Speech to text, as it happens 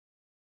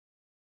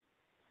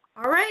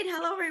All right,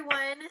 hello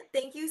everyone.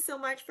 Thank you so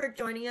much for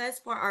joining us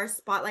for our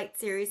Spotlight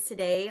series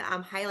today.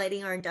 I'm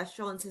highlighting our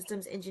Industrial and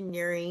Systems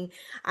Engineering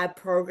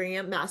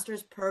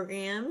master's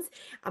programs.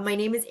 My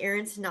name is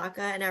Erin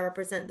Tanaka, and I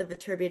represent the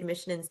Viterbi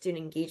Admission and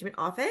Student Engagement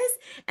Office.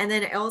 And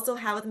then I also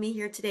have with me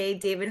here today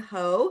David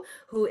Ho,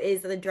 who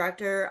is the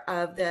Director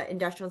of the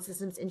Industrial and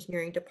Systems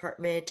Engineering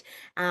Department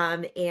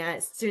and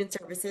Student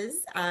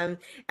Services.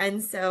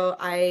 And so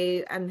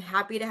I am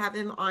happy to have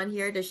him on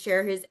here to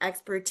share his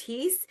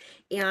expertise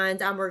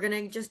and we're going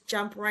to just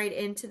jump right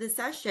into the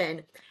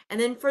session. And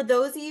then for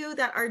those of you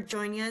that are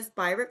joining us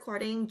by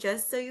recording,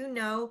 just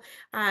so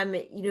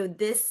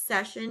this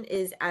session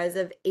is as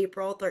of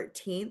April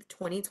 13th,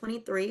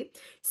 2023.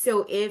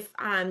 So if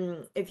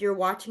you're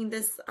watching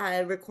this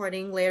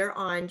recording later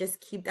on, just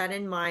keep that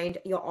in mind.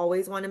 You'll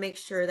always want to make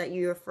sure that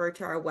you refer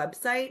to our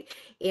website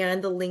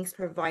and the links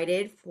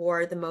provided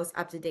for the most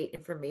up-to-date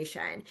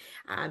information.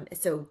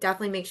 So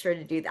definitely make sure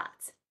to do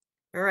that.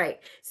 All right,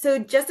 so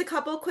just a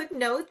couple quick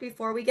notes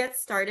before we get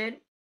started.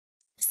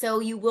 So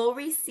you will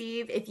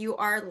receive, if you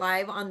are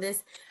live on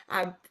this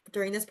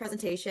during this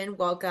presentation,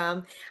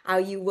 welcome.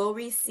 You will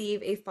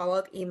receive a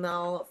follow-up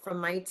email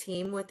from my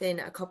team within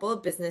a couple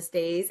of business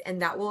days,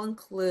 and that will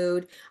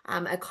include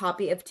a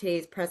copy of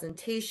today's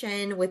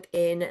presentation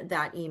within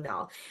that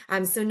email.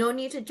 So no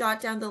need to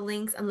jot down the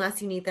links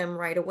unless you need them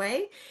right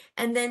away.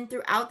 And then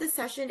throughout the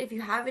session, if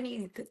you have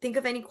think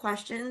of any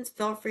questions,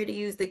 feel free to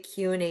use the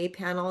Q&A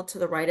panel to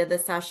the right of the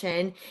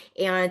session.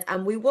 And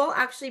we will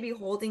actually be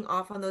holding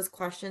off on those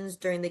questions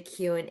during the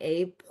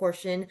Q&A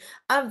portion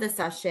of the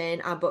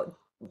session, but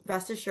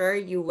rest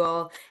assured you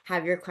will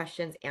have your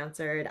questions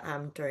answered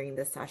during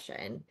the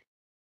session.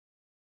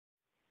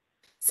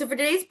 So for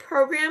today's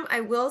program, I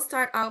will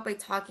start out by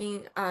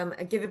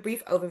give a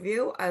brief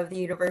overview of the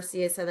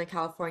University of Southern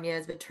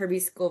California's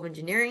Viterbi School of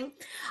Engineering.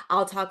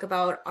 I'll talk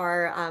about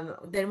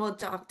then we'll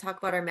talk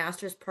about our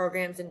master's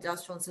programs in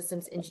Industrial and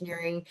Systems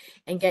Engineering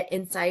and get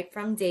insight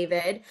from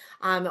David.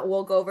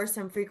 We'll go over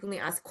some frequently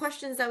asked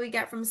questions that we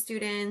get from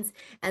students,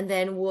 and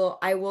then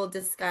I will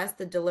discuss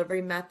the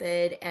delivery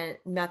methods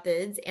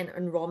and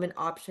enrollment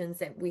options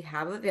that we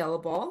have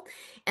available.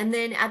 And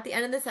then at the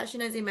end of the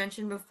session, as I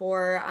mentioned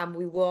before,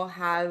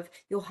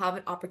 you'll have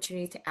an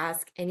opportunity to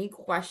ask any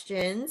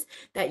questions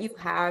that you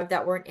have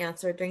that weren't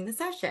answered during the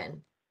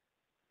session.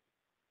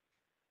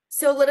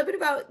 So a little bit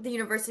about the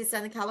University of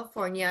Southern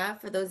California,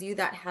 for those of you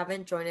that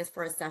haven't joined us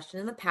for a session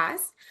in the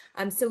past.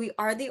 So we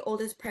are the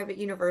oldest private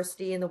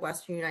university in the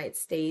Western United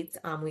States.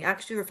 We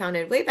actually were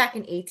founded way back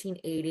in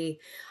 1880.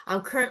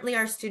 Currently,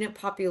 our student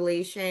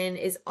population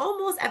is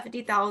almost at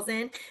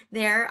 50,000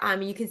 there.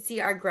 You can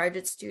see our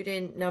graduate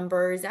student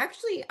numbers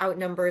actually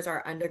outnumbers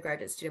our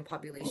undergraduate student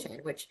population,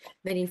 which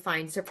many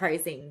find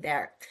surprising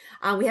there.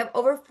 We have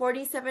over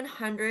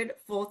 4,700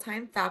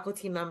 full-time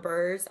faculty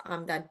members.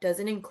 That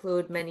doesn't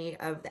include many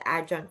of the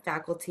adjunct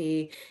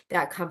faculty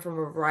that come from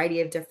a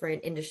variety of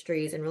different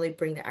industries and really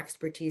bring the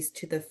expertise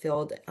to the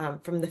field,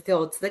 from the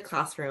field to the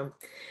classroom.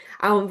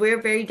 We're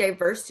a very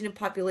diverse student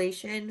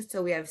population,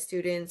 so we have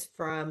students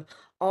from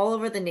all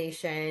over the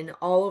nation,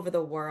 all over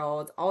the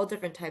world, all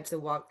different types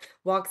of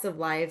walks of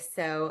life.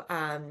 So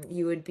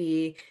you would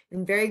be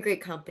in very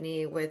great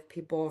company with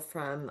people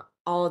from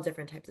all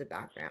different types of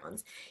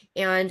backgrounds.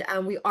 And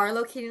we are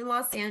located in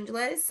Los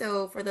Angeles.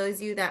 So for those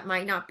of you that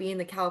might not be in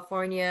the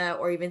California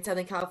or even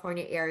Southern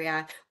California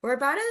area, we're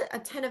about a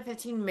 10 to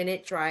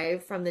 15-minute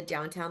drive from the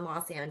downtown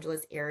Los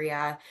Angeles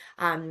area,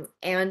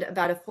 and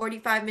about a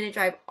 45-minute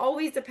drive,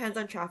 always depends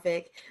on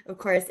traffic, of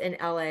course, in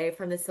LA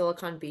from the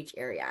Silicon Beach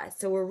area.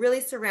 So we're really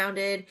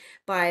surrounded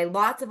by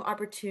lots of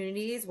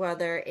opportunities,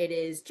 whether it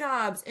is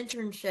jobs,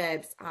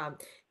 internships,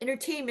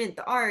 entertainment,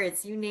 the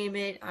arts, you name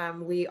it.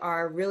 We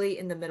are really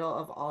in the middle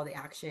of all the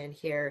action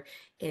here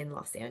in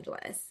Los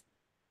Angeles.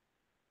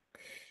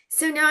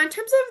 So now in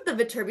terms of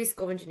the Viterbi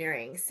School of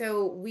Engineering,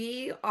 so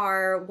we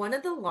are one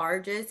of the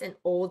largest and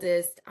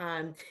oldest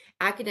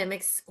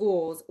academic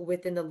schools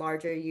within the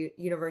larger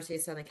University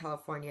of Southern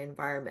California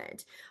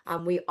environment.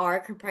 We are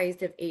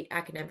comprised of 8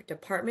 academic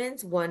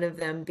departments, one of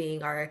them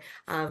being our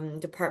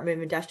Department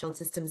of Industrial and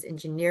Systems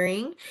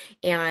Engineering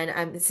and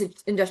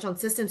Industrial and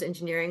Systems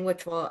Engineering,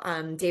 which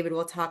David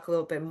will talk a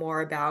little bit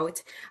more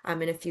about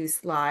in a few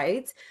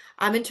slides.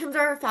 In terms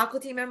of our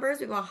faculty members,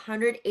 we have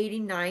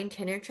 189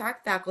 tenure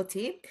track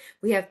faculty.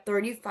 We have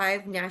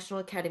 35 National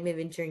Academy of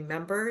Engineering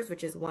members,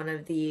 which is one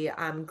of the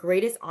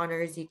greatest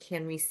honors you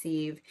can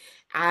receive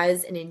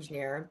as an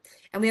engineer.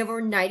 And we have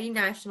over 90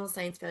 National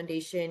Science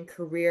Foundation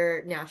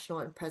Career, National,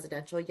 and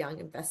Presidential Young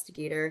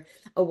Investigator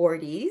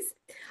awardees.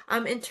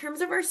 In terms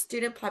of our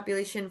student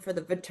population for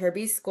the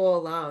Viterbi School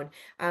alone,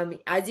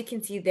 as you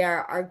can see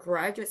there, our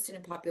graduate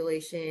student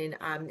population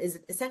is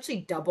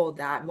essentially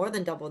more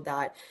than double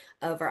that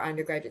of our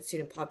undergraduate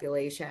student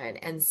population.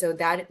 And so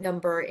that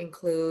number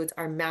includes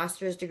our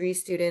master's degree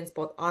students,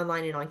 both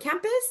online and on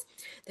campus,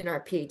 then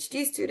our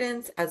PhD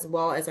students, as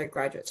well as our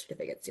graduate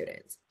certificate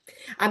students.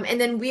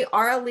 And then we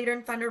are a leader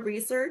in funded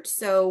research,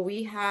 so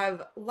we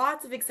have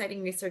lots of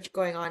exciting research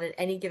going on at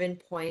any given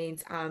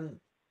point.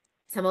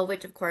 some of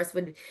which, of course,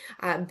 would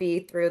be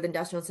through the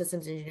Industrial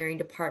Systems Engineering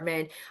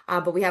Department.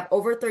 But we have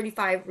over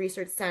 35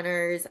 research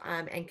centers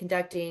and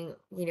conducting,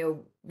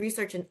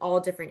 research in all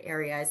different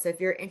areas. So if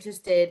you're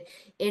interested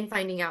in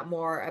finding out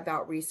more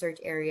about research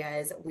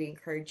areas, we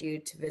encourage you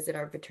to visit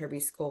our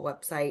Viterbi School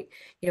website,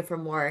 for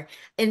more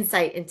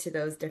insight into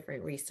those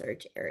different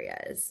research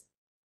areas.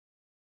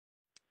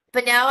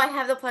 But now I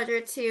have the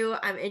pleasure to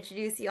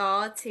introduce you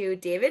all to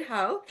David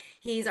Ho.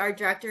 He's our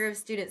Director of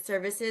Student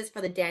Services for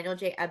the Daniel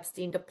J.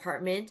 Epstein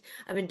Department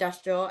of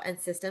Industrial and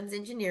Systems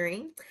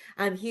Engineering.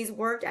 He's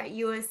worked at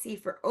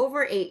USC for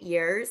over 8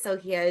 years, so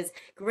he has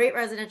great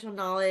residential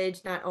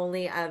knowledge, not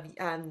only of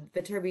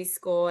Viterbi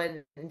School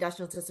and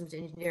Industrial Systems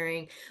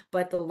Engineering,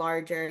 but the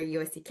larger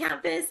USC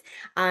campus.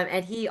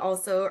 And he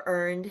also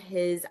earned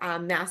his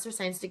Master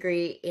Science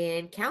degree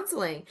in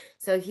counseling.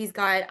 So he's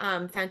got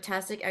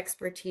fantastic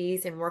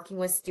expertise in working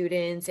with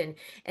students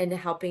and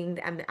helping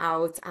them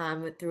out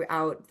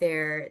throughout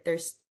their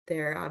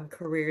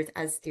careers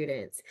as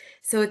students.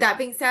 So with that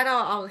being said,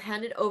 I'll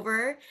hand it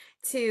over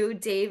to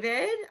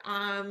David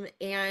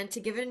and to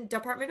give a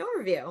department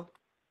overview.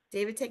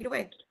 David, take it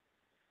away.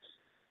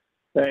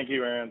 Thank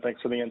you, Erin.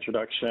 Thanks for the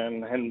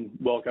introduction and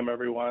welcome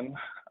everyone.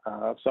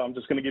 So I'm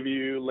just going to give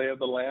you lay of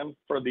the land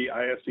for the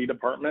ISE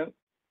department.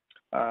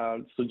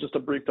 So just a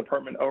brief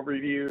department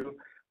overview.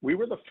 We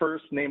were the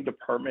first named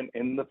department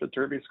in the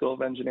Viterbi School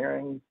of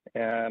Engineering,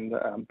 and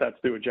that's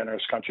through a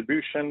generous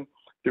contribution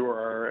through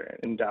our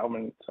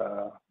endowment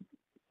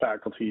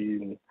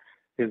faculty.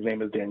 His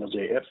name is Daniel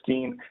J.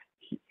 Epstein.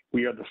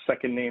 We are the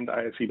second named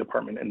ISE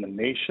department in the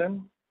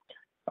nation.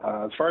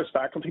 As far as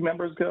faculty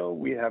members go,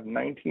 we have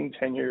 19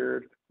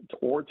 tenured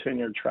or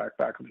tenured track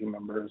faculty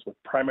members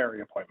with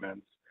primary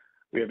appointments.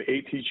 We have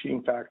 8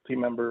 teaching faculty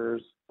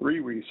members, 3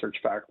 research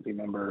faculty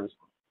members.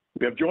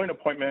 We have joint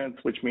appointments,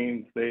 which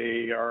means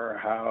they are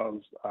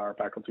housed, our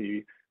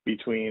faculty,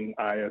 between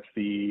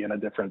ISC and a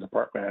different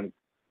department,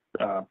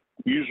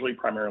 usually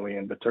primarily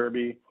in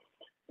Viterbi.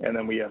 And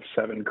then we have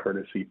 7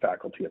 courtesy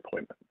faculty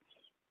appointments.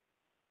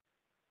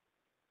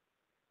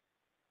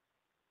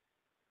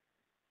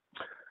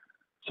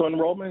 So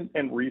enrollment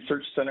in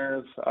research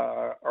centers,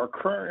 our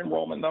current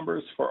enrollment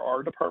numbers for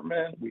our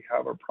department, we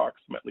have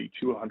approximately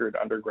 200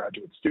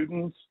 undergraduate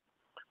students.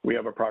 We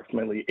have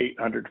approximately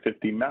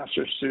 850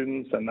 master's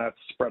students, and that's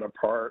spread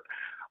apart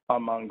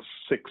among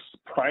 6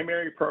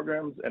 primary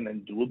programs and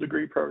then dual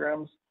degree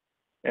programs.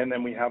 And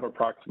then we have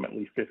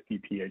approximately 50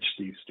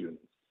 PhD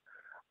students.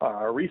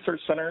 Our research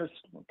centers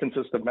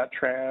consist of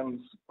METRANS,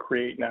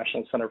 CREATE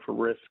National Center for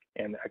Risk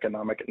and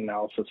Economic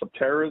Analysis of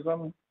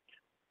Terrorism,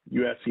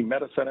 USC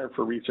Meta Center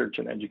for Research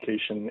and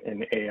Education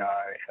in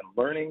AI and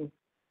Learning,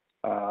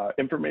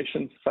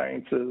 Information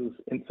Sciences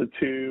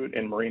Institute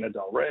in Marina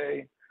del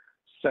Rey,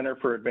 Center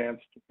for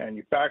Advanced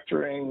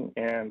Manufacturing,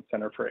 and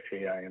Center for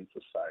AI and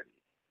Society.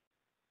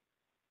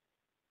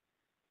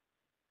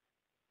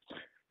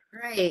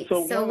 Right.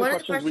 So one of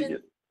the questions we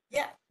get,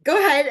 yeah, go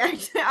ahead.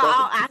 Actually,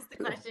 I'll ask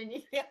the question.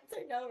 You can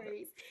answer, no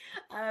worries.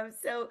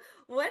 So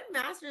what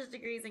master's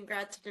degrees and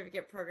grad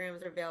certificate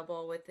programs are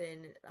available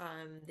within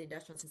the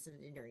Industrial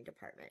Systems Engineering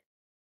Department?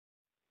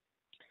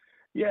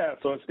 Yeah,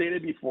 so as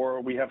stated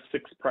before, we have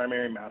 6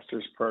 primary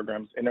master's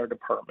programs in our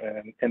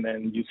department, and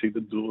then you see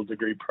the dual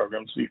degree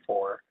programs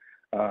before,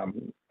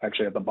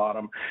 actually at the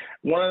bottom.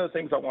 One of the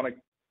things I want to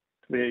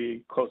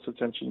pay close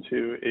attention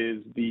to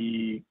is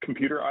the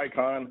computer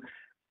icon.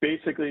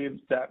 Basically,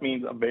 that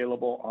means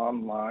available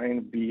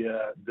online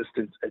via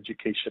Distance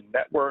Education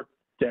Network,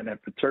 then at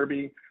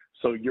Viterbi.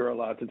 So you're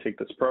allowed to take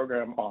this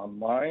program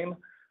online.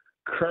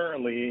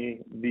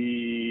 Currently,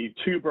 the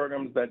 2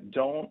 programs that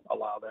don't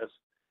allow this,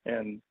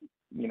 and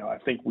I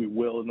think we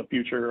will in the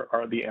future,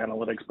 are the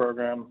analytics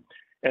program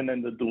and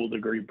then the dual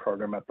degree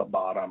program at the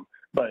bottom.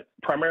 But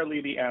primarily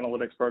the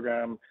analytics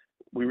program,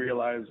 we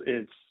realize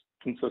it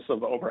consists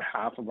of over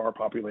half of our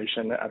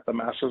population at the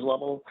master's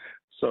level.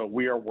 So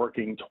we are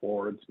working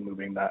towards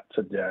moving that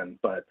to DEN.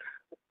 But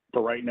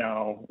for right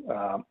now,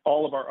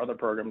 all of our other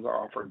programs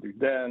are offered through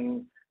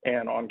DEN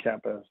and on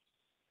campus,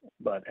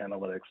 but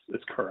analytics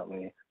is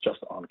currently just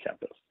on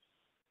campus.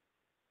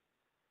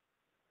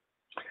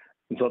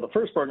 And so the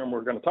first program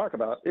we're going to talk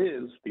about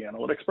is the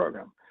analytics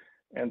program.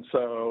 And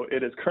so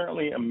it is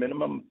currently a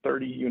minimum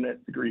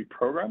 30-unit degree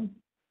program.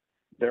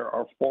 There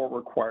are 4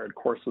 required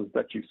courses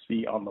that you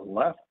see on the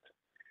left.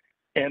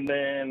 And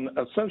then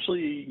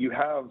essentially you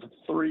have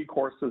 3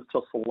 courses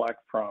to select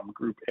from,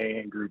 Group A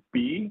and Group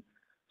B.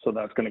 So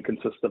that's going to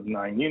consist of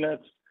 9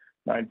 units.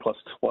 9 plus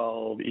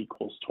 12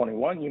 equals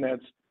 21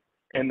 units.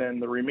 And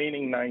then the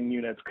remaining 9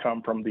 units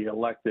come from the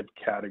elective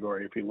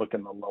category, if you look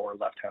in the lower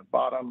left-hand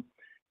bottom.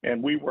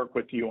 And we work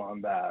with you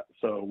on that.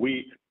 So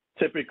we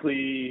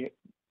typically,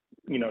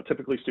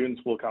 typically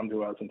students will come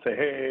to us and say,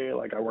 hey,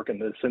 like I work in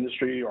this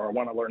industry, or I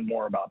want to learn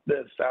more about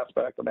this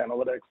aspect of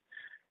analytics.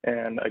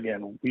 And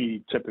again,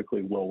 we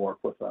typically will work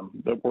with them,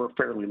 but we're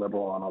fairly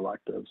liberal on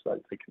electives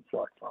that they can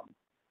select from.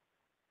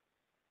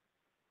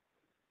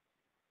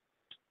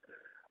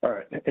 All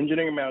right,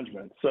 engineering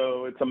management.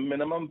 So it's a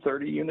minimum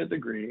 30-unit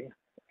degree,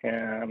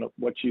 And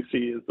what you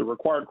see is the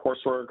required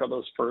coursework of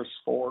those first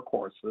 4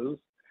 courses.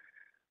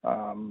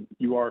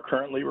 You are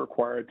currently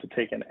required to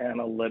take an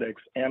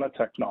analytics and a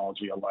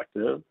technology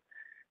elective.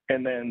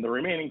 And then the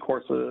remaining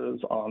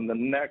courses on the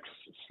next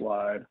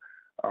slide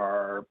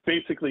are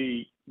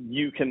basically,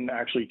 you can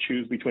actually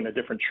choose between a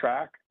different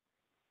track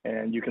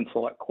and you can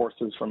select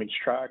courses from each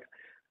track.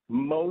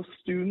 Most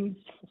students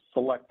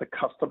select the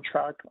custom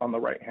track on the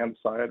right-hand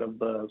side of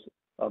the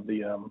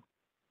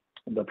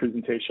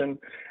presentation.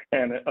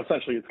 And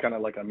essentially it's kind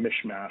of like a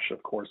mishmash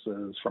of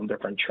courses from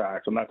different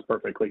tracks, and that's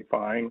perfectly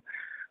fine.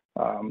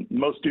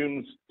 Most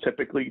students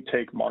typically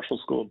take Marshall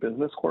School of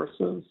Business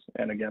courses,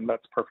 and again,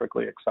 that's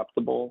perfectly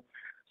acceptable.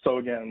 So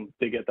again,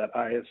 they get that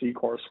ISE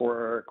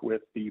coursework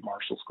with the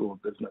Marshall School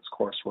of Business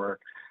coursework.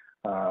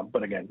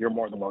 But again, you're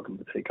more than welcome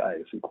to take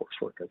ISE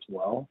coursework as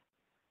well.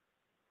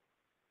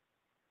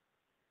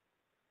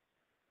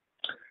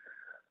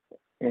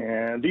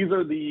 And these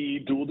are the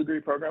dual degree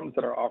programs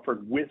that are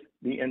offered with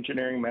the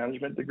engineering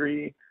management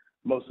degree.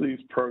 Most of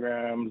these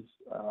programs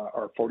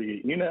are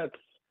 48 units.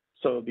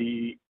 So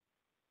the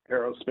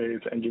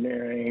aerospace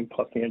engineering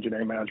plus the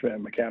engineering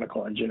management,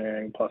 mechanical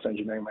engineering plus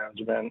engineering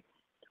management,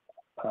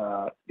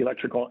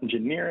 electrical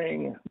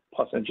engineering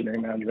plus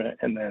engineering management,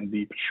 and then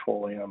the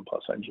petroleum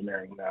plus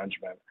engineering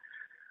management.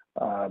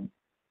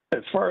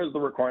 As far as the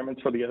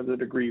requirements for the other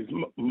degrees,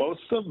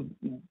 most of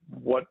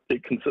what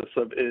it consists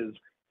of is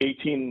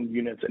 18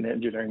 units in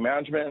engineering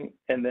management,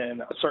 and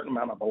then a certain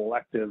amount of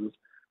electives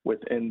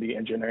within the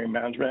engineering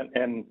management.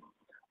 And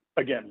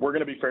again, we're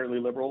going to be fairly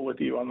liberal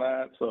with you on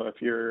that. So if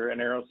you're an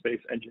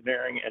aerospace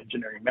engineering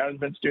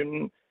management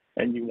student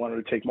and you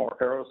wanted to take more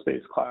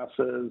aerospace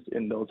classes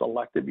in those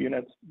elective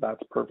units,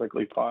 that's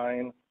perfectly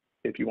fine.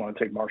 If you want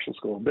to take Marshall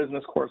School of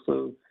Business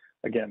courses,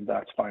 again,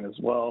 that's fine as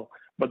well.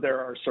 But there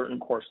are certain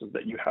courses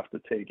that you have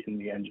to take in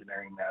the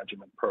engineering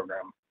management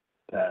program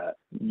that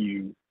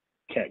you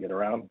can't get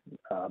around.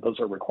 Those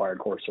are required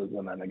courses.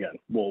 And then again,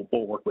 we'll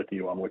work with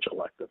you on which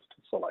electives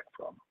to select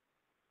from.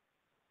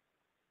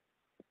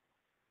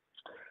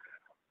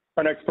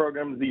 Our next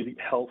program is the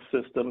Health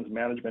Systems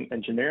Management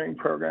Engineering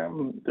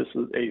program. This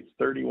is a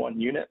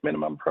 31 unit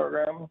minimum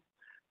program.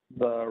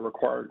 The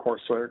required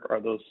coursework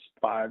are those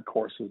 5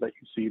 courses that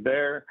you see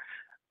there.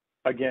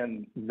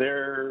 Again,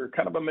 they're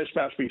kind of a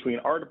mishmash between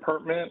our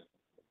department.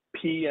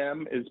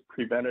 PM is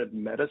preventive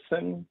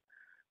medicine.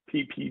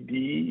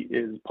 PPD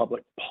is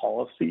public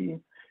policy.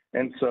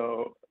 And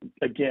so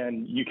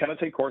again, you kind of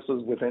take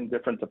courses within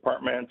different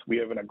departments. We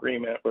have an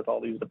agreement with all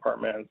these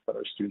departments that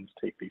our students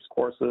take these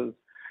courses.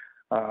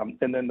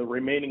 And then the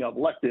remaining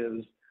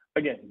electives,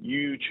 again,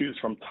 you choose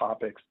from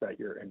topics that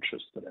you're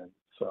interested in.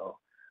 So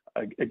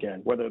again,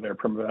 whether they're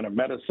preventive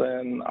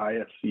medicine,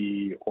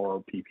 ISC,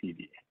 or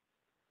PPD.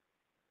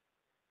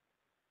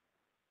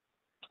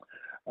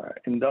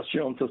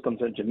 Industrial and systems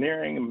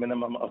engineering, a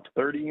minimum of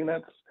 30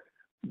 units.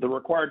 The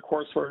required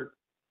coursework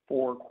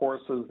for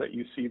courses that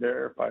you see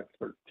there,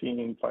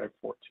 513,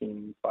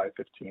 514,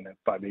 515, and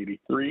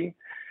 583.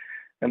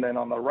 And then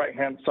on the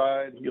right-hand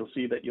side, you'll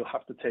see that you'll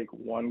have to take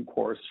 1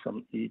 course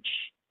from each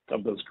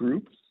of those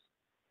groups.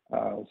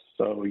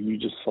 So you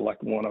just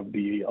select one of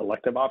the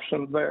elective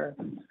options there.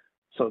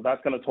 So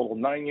that's going to total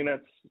 9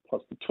 units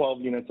plus the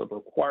 12 units of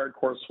required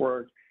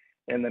coursework.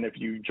 And then if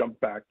you jump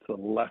back to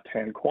the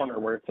left-hand corner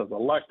where it says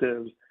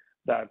electives,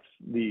 that's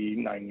the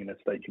 9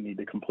 units that you need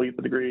to complete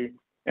the degree.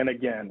 And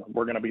again,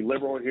 we're going to be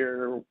liberal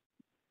here.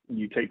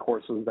 You take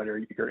courses that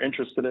you're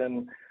interested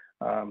in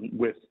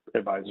with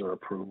advisor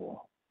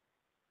approval.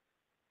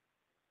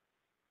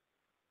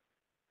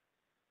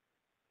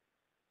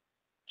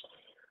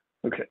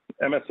 Okay,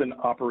 MS in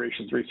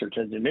Operations Research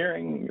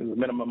Engineering is a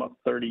minimum of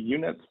 30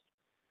 units.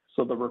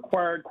 So the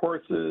required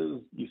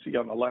courses you see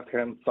on the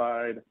left-hand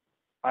side,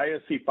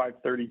 ISC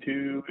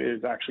 532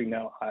 is actually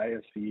now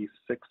ISC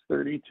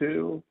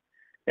 632.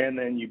 And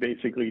then you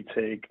basically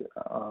take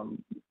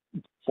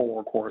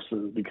 4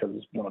 courses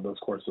because one of those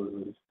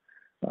courses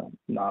is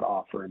not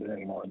offered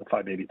anymore, the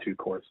 582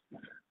 course.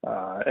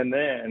 And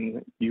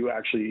then you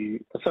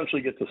actually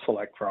essentially get to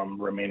select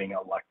from remaining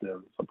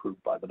electives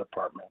approved by the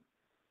department.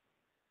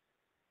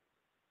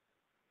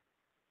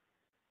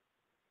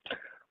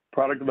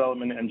 Product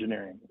development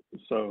engineering.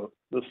 So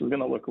this is going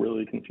to look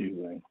really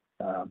confusing,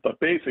 but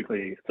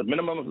basically it's a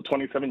minimum of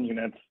 27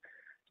 units.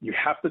 You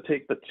have to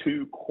take the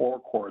 2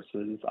 core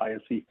courses,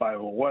 ISC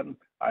 501,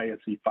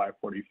 ISC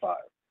 545.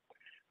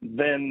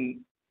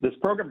 Then this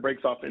program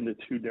breaks off into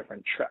 2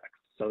 different tracks.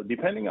 So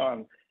depending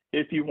on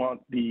if you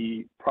want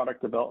the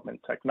product development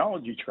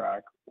technology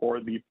track or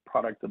the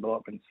product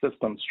development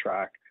systems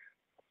track,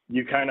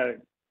 you kind of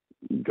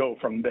go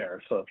from there.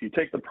 So if you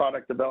take the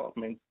product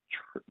development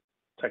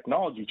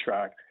technology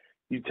track,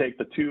 you take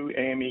the 2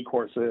 AME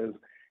courses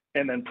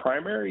and then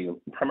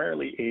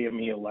primarily AME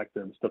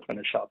electives to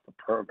finish out the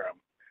program.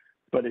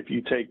 But if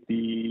you take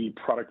the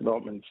product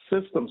development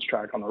systems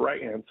track on the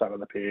right-hand side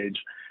of the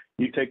page,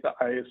 you take the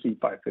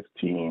ISC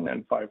 515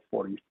 and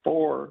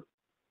 544,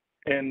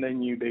 and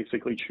then you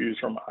basically choose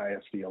from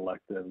ISC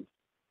electives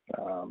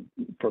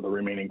for the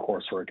remaining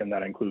coursework, and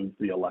that includes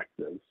the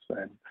electives.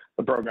 And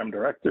the program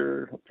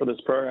director for this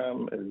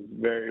program is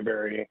very,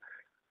 very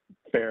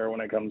fair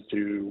when it comes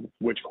to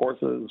which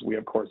courses. We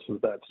have courses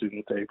that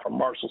students take from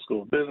Marshall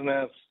School of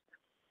Business.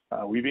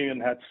 We've even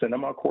had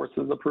cinema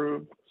courses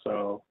approved.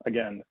 So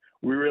again,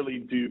 we really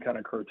do kind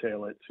of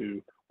curtail it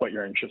to what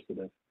you're interested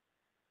in.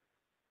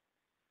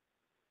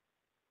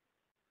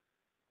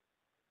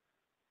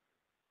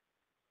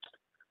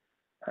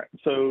 All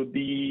right, so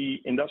the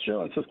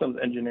Industrial and Systems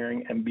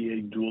Engineering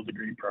MBA dual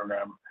degree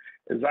program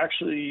is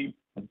actually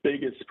the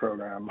biggest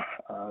program,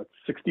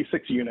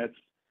 66 units,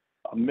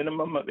 a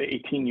minimum of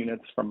 18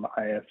 units from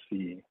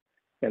ISC,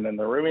 and then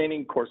the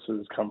remaining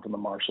courses come from the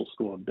Marshall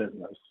School of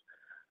Business.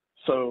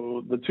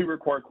 So the two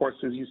required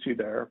courses you see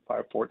there,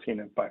 514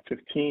 and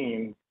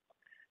 515,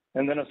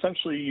 and then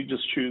essentially you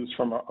just choose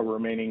from a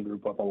remaining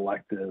group of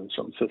electives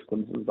from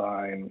systems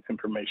design,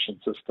 information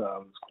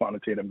systems,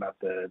 quantitative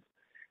methods,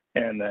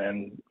 and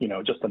then, you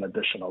know, just an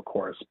additional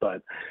course.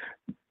 But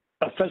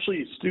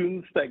essentially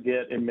students that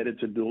get admitted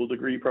to dual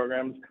degree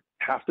programs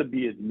have to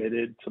be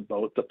admitted to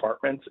both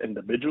departments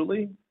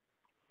individually.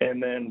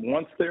 And then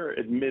once they're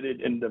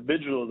admitted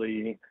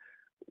individually,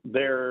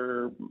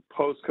 their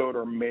postcode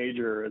or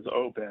major is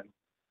open.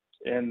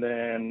 And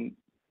then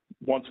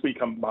once we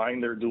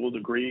combine their dual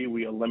degree,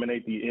 we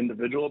eliminate the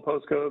individual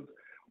postcodes.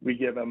 We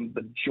give them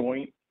the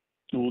joint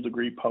dual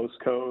degree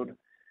postcode,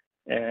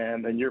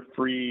 and then you're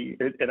free.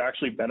 It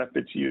actually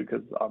benefits you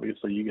because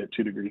obviously you get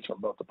 2 degrees from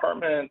both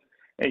departments,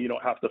 and you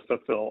don't have to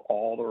fulfill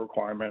all the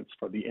requirements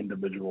for the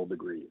individual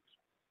degrees.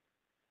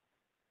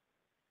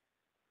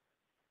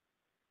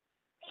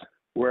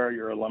 Where are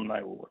your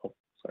alumni?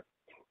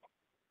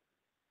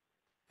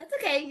 That's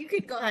okay. You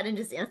could go ahead and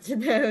just answer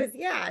those.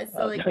 Yeah.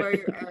 So like where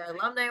are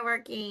alumni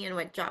working and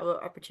what job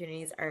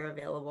opportunities are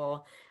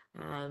available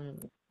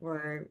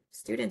where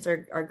students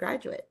are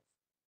graduates.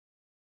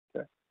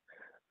 Okay.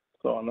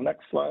 So on the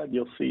next slide,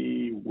 you'll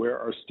see where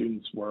our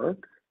students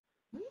work.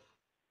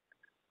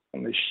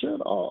 And they should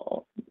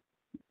all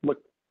look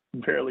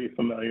fairly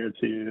familiar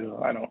to you.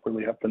 I don't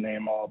really have to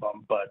name all of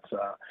them, but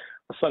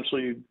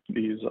essentially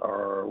these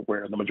are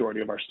where the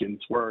majority of our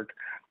students work.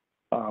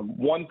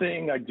 One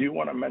thing I do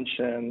want to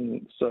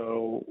mention,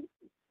 so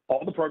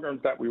all the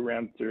programs that we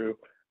ran through,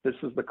 this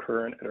is the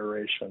current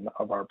iteration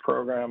of our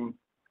program.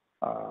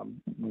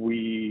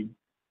 We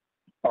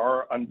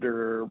are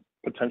under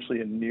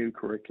potentially a new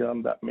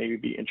curriculum that may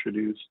be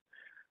introduced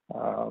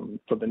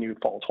for the new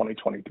fall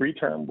 2023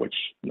 term, which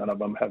none of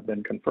them have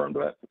been confirmed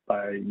yet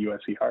by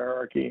USC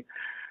hierarchy.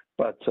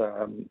 But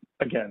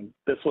again,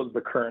 this was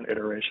the current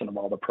iteration of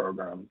all the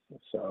programs.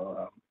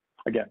 So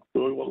again,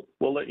 we'll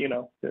let you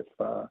know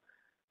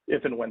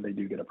if and when they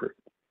do get approved.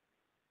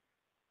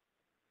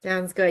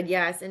 Sounds good.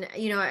 Yes. And,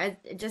 you know,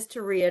 just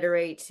to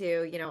reiterate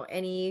too, you know,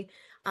 any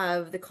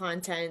of the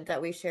content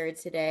that we shared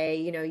today,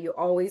 you know, you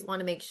always want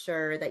to make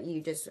sure that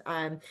you just,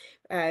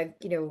 you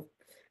know,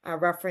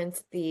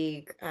 reference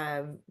the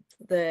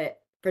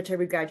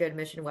Viterbi graduate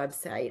admission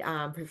website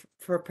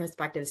for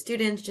prospective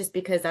students, just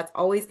because that's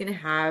always going to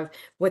have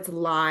what's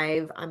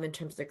live in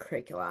terms of the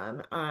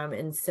curriculum.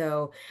 And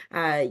so,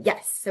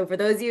 yes, so for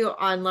those of you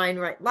online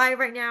live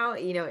right now,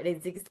 you know, it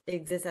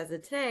exists as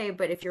of today,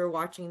 but if you're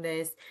watching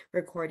this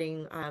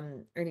recording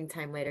any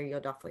time later, you'll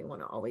definitely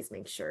want to always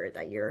make sure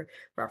that you're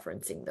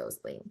referencing those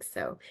links.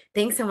 So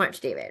thanks so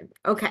much, David.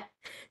 Okay.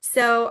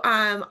 So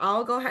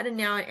I'll go ahead and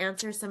now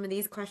answer some of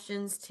these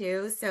questions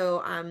too.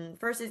 So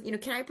first is, you know,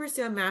 can I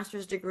pursue a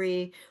master's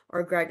degree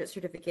or graduate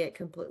certificate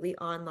completely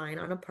online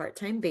on a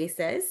part-time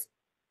basis?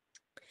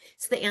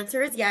 So the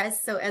answer is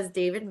yes. So as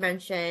David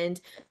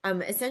mentioned,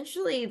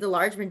 essentially the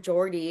large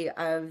majority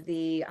of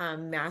the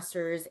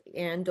master's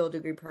and dual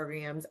degree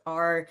programs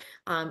are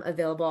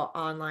available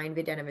online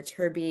via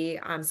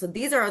Viterbi. So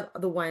these are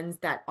the ones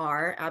that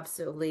are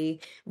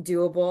absolutely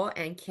doable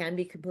and can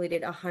be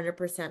completed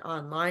 100%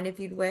 online if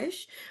you'd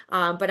wish.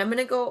 But I'm going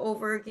to go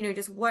over, you know,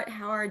 just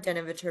how our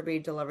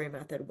Viterbi delivery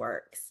method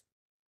works.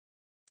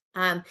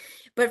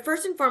 But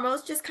first and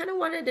foremost, just kind of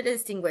wanted to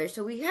distinguish.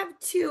 So we have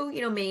two, you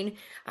know, main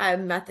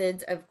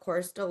methods of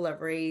course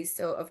delivery.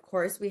 So of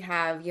course we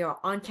have, you know,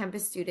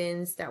 on-campus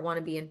students that want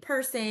to be in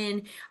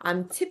person.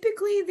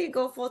 Typically they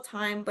go full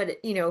time,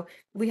 but you know,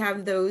 we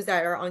have those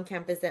that are on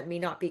campus that may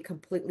not be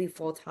completely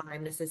full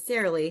time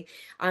necessarily.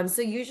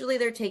 So usually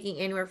they're taking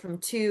anywhere from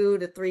 2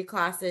 to 3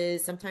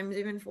 classes, sometimes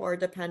even 4,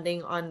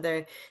 depending on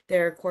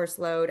their course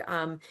load.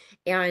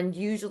 And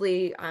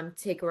usually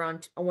take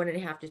around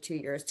 1.5 to 2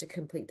 years to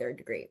complete their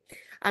degree.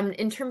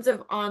 In terms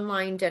of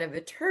online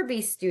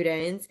Viterbi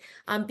students,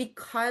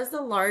 because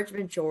the large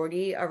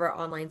majority of our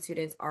online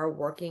students are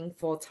working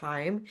full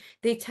time,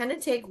 they tend to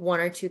take 1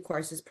 or 2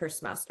 courses per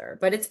semester,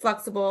 but it's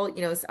flexible,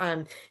 you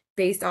know,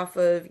 based off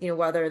of, you know,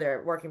 whether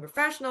they're working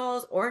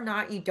professionals or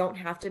not. You don't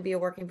have to be a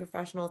working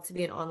professional to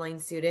be an online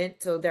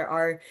student. So there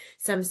are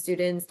some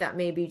students that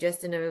may be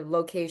just in a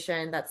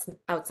location that's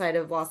outside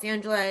of Los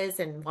Angeles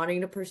and wanting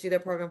to pursue their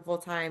program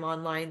full-time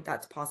online.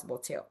 That's possible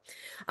too.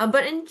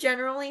 But in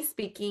generally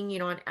speaking, you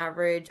know, on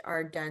average,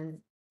 our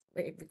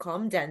we call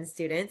them DEN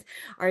students.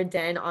 Our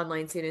DEN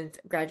online students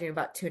graduate in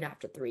about 2.5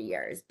 to 3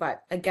 years.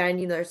 But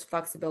again, there's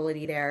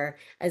flexibility there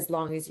as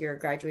long as you're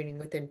graduating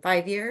within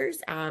 5 years,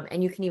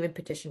 and you can even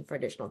petition for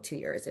additional 2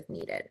 years if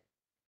needed.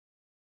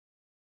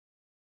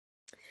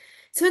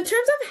 So in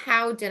terms of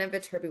how Den of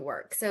Viterbi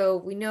works, so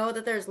we know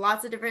that there's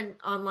lots of different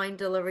online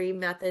delivery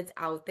methods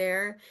out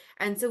there.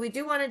 And so we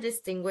do want to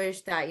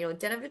distinguish that,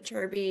 Den of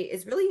Viterbi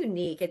is really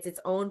unique. It's its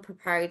own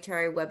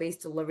proprietary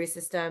web-based delivery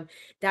system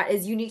that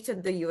is unique to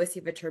the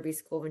USC Viterbi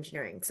School of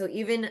Engineering. So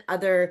even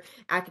other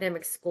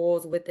academic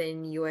schools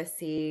within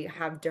USC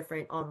have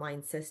different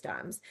online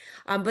systems.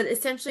 But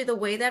essentially the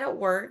way that it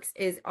works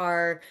is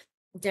our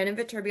Den and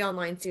Viterbi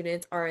online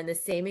students are in the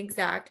same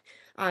exact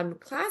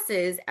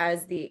classes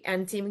as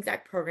and same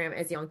exact program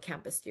as the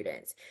on-campus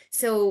students.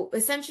 So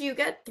essentially you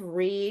could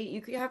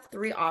have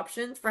three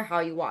options for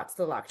how you watch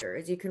the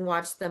lectures. You can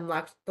watch the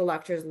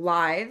lectures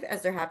live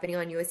as they're happening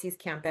on USC's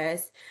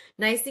campus.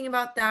 Nice thing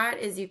about that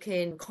is you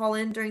can call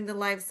in during the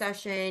live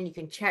session, you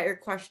can chat your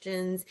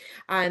questions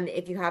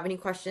if you have any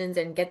questions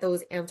and get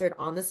those answered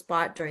on the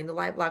spot during the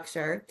live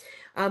lecture.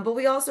 But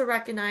we also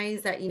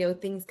recognize that,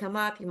 things come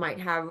up, you might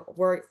have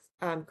work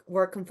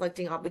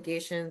conflicting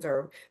obligations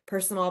or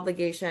personal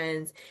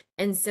obligations.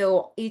 And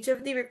so each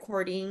of the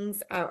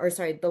recordings,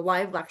 the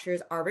live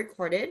lectures are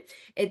recorded.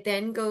 It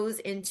then goes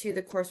into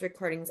the course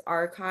recordings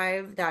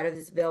archive that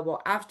is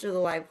available after the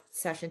live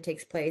session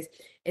takes place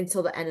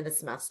until the end of the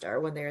semester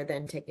when they're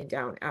then taken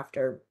down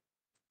after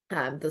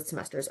the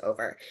semester's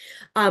over.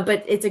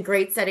 But it's a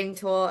great setting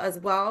tool as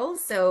well.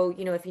 So,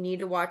 if you need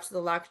to watch the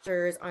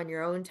lectures on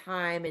your own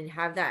time and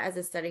have that as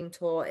a setting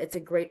tool, it's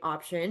a great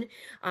option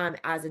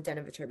as a Den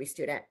of Viterbi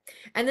student.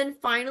 And then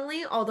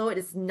finally, although it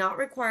is not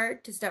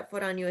required to step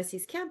foot on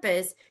USC's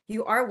campus,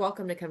 you are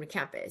welcome to come to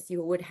campus.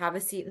 You would have a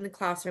seat in the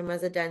classroom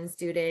as a Den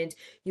student.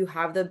 You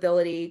have the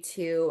ability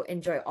to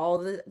enjoy all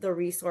the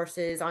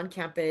resources on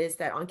campus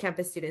that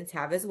on-campus students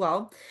have as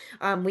well.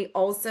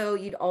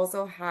 You'd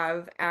also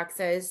have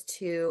access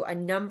to a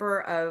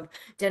number of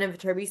Den and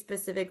Viterbi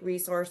specific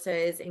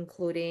resources,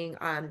 including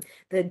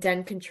the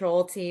Den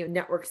control team,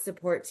 network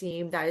support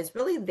team that is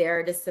really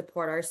there to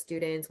support our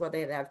students,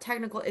 whether they have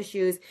technical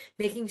issues,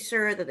 making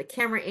sure that the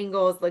camera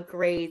angles look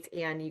great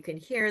and you can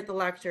hear the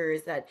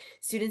lectures, that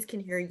students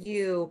can hear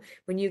you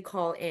when you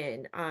call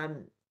in.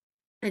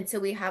 And so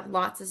we have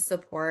lots of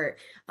support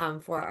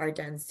for our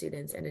DEN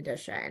students in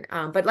addition.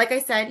 But like I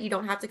said, you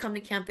don't have to come to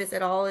campus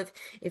at all.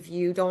 If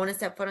you don't want to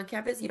step foot on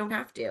campus, you don't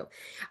have to.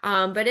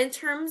 But in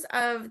terms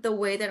of the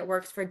way that it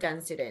works for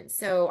DEN students,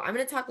 so I'm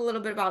going to talk a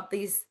little bit about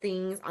these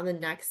things on the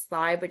next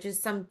slide, but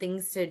just some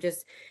things to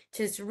just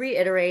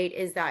reiterate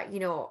is that,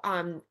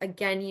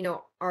 again,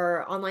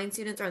 our online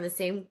students are in the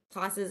same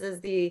classes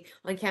as the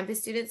on-campus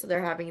students. So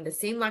they're having the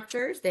same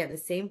lectures, they have the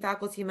same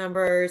faculty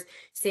members,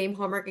 same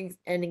homework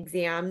and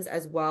exams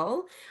as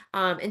well.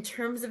 In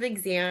terms of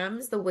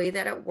exams, the way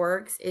that it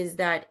works is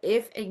that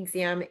if an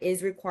exam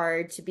is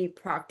required to be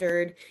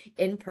proctored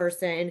in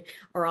person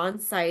or on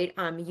site,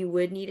 you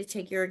would need to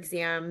take your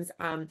exams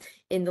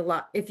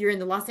if you're in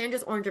the Los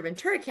Angeles, Orange, or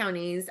Ventura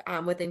counties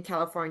within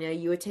California,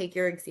 you would take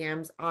your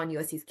exams on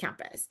USC's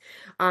campus.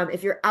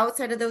 If you're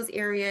outside of those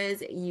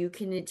areas, you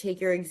can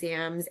take your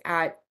exams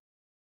at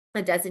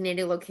a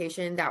designated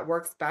location that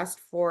works best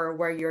for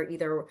where you're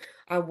either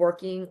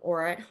working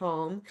or at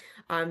home.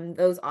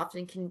 Those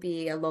often can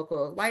be a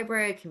local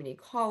library, community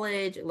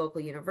college, a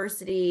local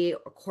university,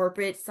 a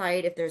corporate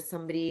site. If there's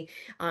somebody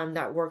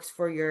that works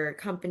for your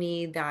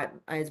company that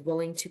is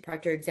willing to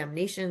proctor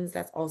examinations,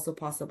 that's also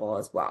possible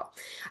as well.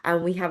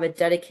 We have a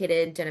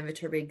dedicated Den of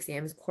Viterbi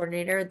exams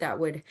coordinator that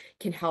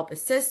can help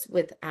assist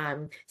with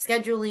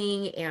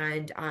scheduling,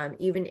 and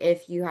even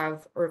if you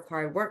have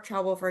required work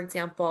travel, for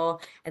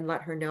example, and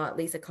let her know at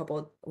least a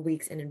couple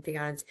weeks in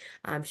advance.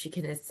 She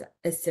can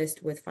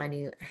assist with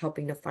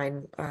helping to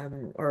find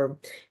or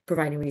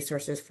providing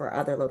resources for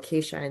other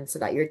locations so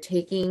that you're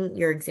taking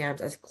your exams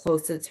as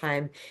close to the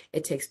time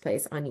it takes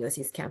place on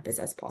USC's campus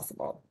as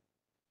possible.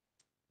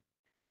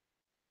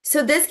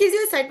 So this gives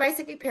you a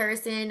side-by-side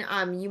comparison.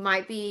 You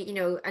might be,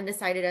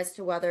 undecided as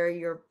to whether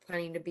you're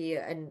planning to be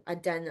a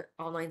DEN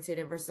online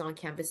student versus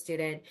on-campus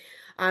student.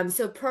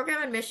 So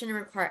program admission and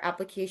required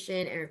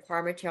application and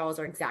required materials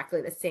are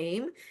exactly the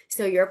same.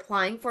 So you're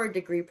applying for a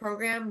degree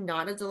program,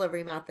 not a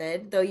delivery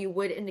method, though you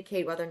would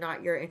indicate whether or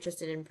not you're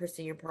interested in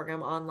pursuing your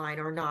program online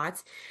or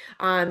not.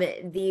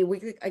 The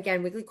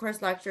weekly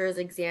course lectures,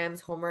 exams,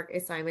 homework,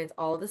 assignments,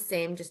 all the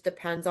same, just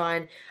depends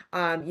on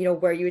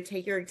where you would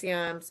take your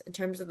exams in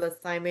terms of the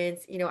assignments.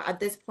 At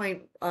this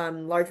point,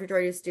 large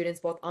majority of students,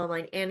 both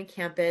online and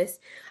campus,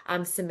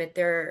 submit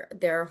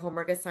their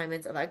homework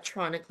assignments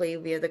electronically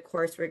via the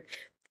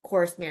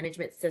course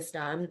management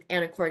system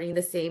and according to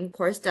the same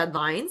course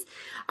deadlines.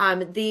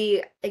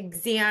 The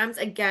exams,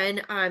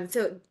 again,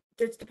 so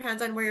it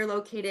depends on where you're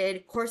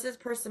located. Courses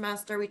per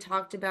semester, we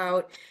talked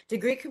about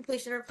degree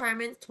completion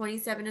requirements,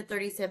 27 to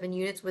 37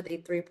 units with a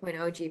 3.0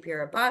 GPA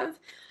or above.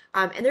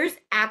 And there's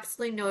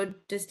absolutely no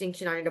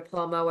distinction on your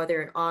diploma, whether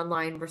you're an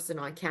online versus an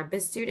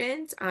on-campus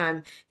student.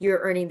 You're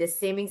earning the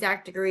same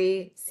exact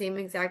degree, same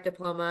exact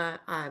diploma,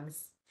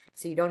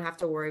 so you don't have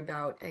to worry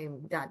about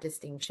that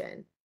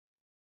distinction.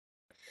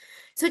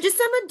 So just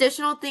some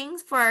additional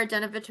things for our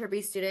Jenna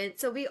Viterbi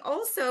students. So we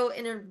also,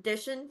 in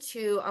addition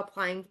to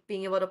applying,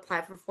 being able to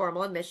apply for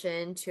formal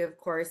admission to, of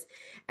course,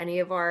 any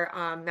of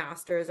our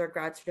master's or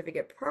grad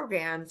certificate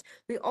programs,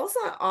 we also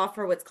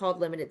offer what's called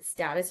limited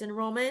status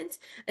enrollment.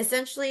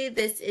 Essentially,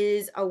 this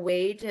is a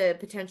way to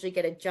potentially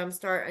get a jump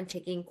start on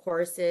taking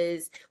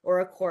courses or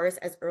a course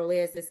as early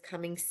as this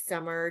coming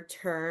summer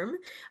term,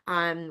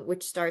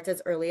 which starts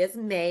as early as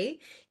May.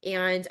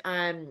 And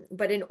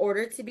but in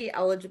order to be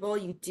eligible,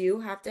 you do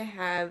have to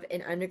have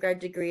an undergrad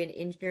degree in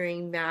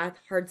engineering, math,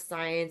 hard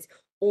science,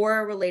 or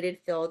a related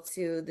field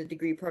to the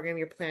degree program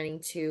you're planning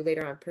to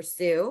later on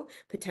pursue,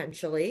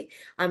 potentially.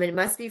 And it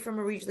must be from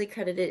a regionally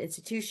accredited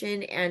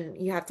institution, and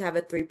you have to have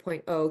a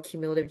 3.0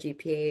 cumulative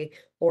GPA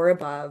or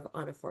above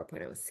on a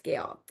 4.0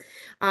 scale.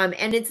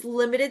 And it's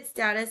limited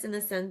status in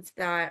the sense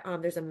that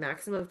there's a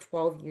maximum of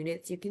 12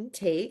 units you can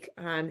take.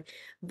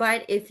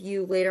 But if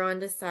you later on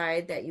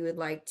decide that you would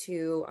like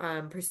to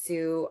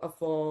pursue a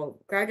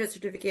full graduate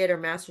certificate or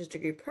master's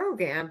degree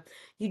program,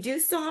 you do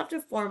still have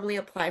to formally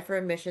apply for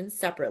admission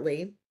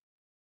separately.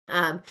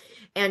 Um,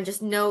 and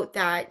just note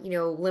that,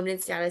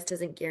 limited status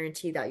doesn't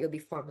guarantee that you'll be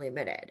formally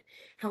admitted.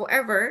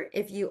 However,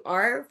 if you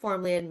are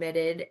formally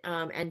admitted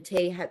and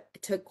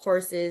took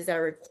courses that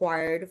are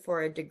required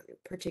for a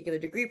particular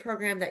degree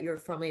program that you're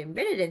formally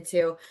admitted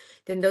into,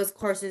 then those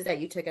courses that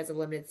you took as a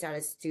limited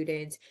status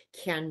student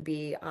can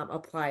be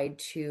applied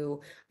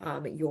to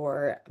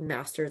your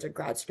master's or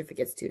grad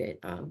certificate student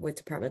with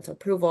departmental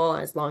approval,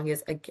 as long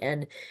as,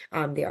 again,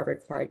 they are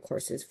required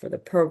courses for the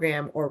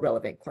program or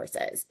relevant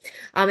courses.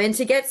 And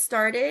to get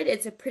started,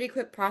 it's a pretty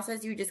quick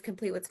process. You just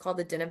complete what's called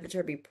the Jenna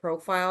Viterbi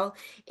profile,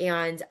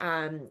 and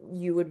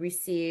you would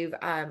receive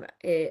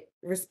a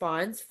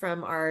response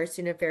from our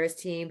student affairs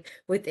team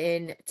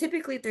within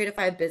typically 3 to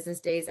 5 business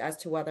days as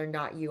to whether or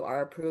not you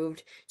are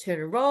approved to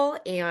enroll.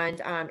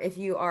 And if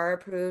you are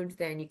approved,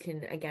 then you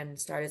can again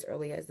start as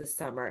early as the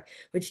summer,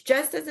 which,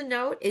 just as a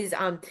note, is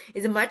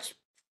a much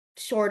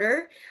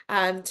shorter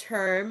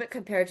term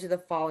compared to the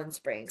fall and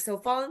spring. So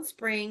fall and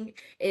spring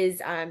is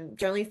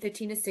generally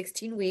 15 to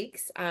 16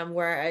 weeks,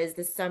 whereas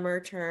the summer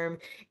term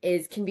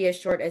can be as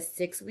short as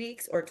 6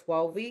 weeks or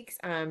 12 weeks.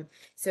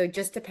 So it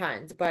just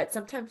depends. But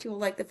sometimes people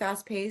like the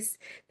fast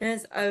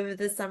pacedness of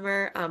the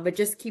summer. But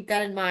just keep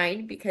that in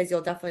mind, because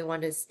you'll definitely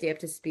want to stay up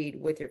to speed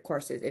with your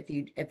courses if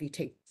you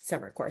take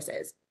summer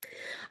courses.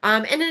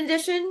 And in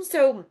addition,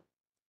 so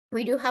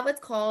we do have what's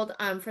called,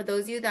 for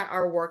those of you that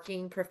are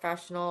working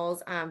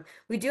professionals,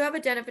 we do have a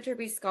Jenna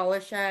Viterbi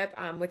scholarship,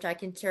 which I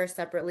can share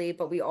separately,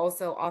 but we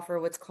also offer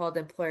what's called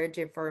employer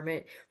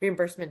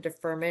reimbursement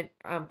deferment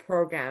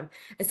program.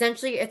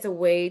 Essentially, it's a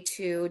way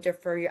to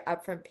defer your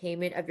upfront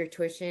payment of your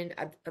tuition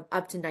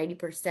up to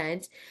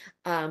 90%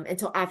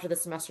 until after the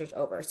semester is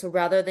over. So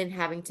rather than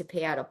having to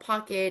pay out of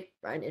pocket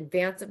in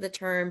advance of the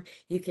term,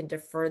 you can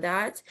defer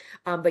that.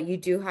 But you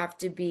do have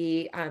to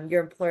be,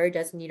 your employer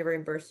does need to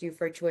reimburse you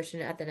for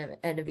tuition at the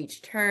end of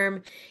each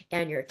term,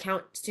 and your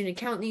student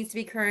account needs to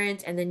be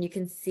current, and then you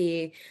can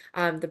see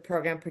the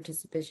program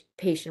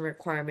participation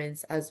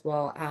requirements, as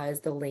well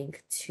as the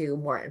link to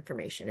more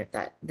information if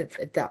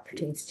that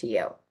pertains to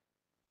you.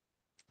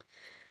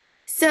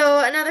 So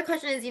another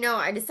question is,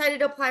 I decided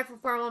to apply for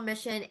formal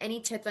admission. Any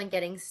tips on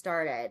getting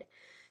started?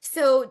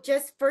 So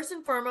just first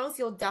and foremost,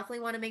 you'll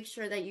definitely want to make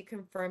sure that you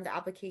confirm the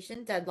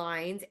application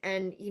deadlines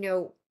and,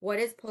 what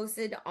is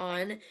posted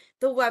on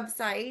the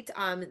website.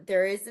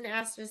 There is an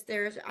asterisk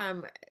there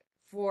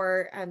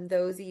for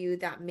those of you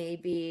that may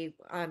be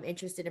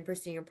interested in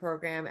pursuing a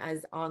program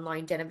as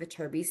online Jenna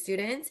Viterbi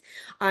students.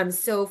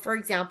 So for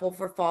example,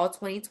 for fall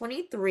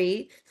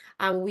 2023,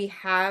 we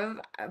have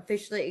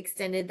officially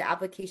extended the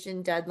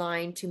application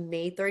deadline to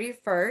May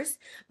 31st,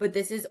 but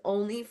this is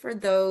only for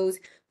those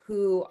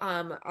who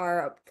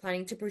are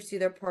planning to pursue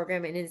their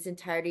program in its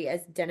entirety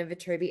as Jenna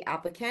Viterbi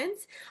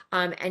applicants,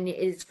 and it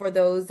is for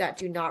those that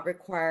do not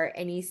require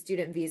any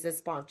student visa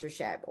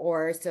sponsorship.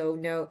 Or so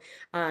no,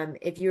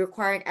 if you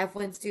require an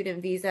F1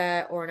 student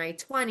visa or an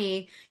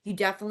I-20, you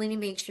definitely need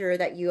to make sure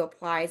that you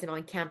apply as an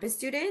on-campus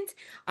student.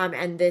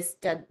 And this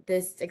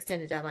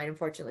extended deadline,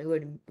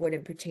 unfortunately,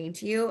 wouldn't pertain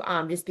to you,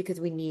 just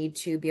because we need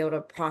to be able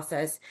to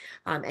process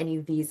any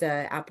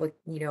visa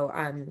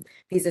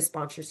visa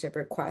sponsorship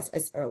requests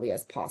as early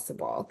as possible.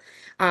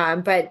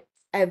 But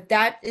if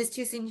that is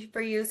too soon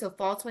for you, so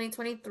fall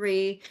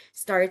 2023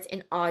 starts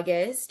in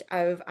August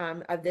of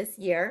this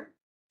year.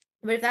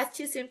 But if that's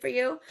too soon for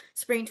you,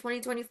 spring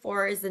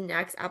 2024 is the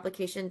next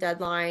application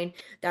deadline.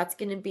 That's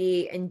going to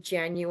be in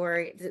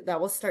January. That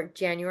will start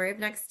January of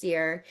next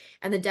year.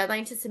 And the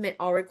deadline to submit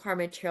all required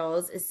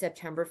materials is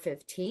September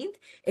 15th.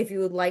 If you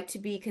would like to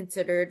be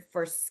considered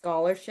for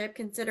scholarship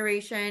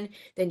consideration,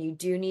 then you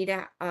do need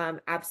to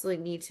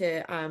absolutely need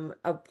to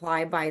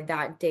apply by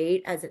that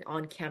date as an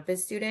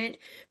on-campus student.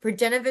 For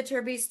Jenna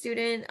Viterbi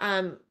student,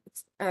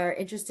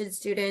 interested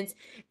students.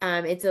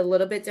 It's a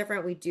little bit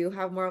different. We do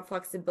have more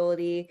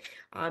flexibility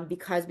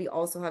because we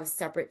also have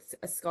separate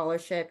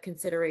scholarship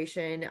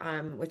consideration,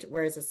 which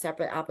whereas a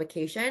separate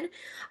application.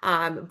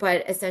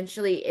 But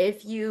essentially,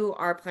 if you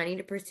are planning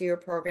to pursue your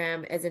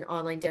program as an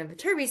online Dan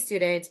Viterbi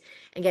student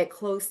and get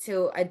close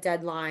to a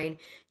deadline,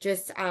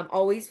 just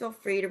always feel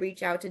free to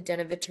reach out to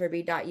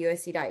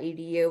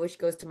denaviterbi.usc.edu, which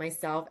goes to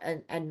myself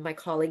and my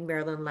colleague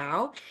Marilyn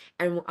Lau.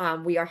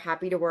 And we are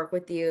happy to work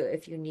with you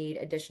if you need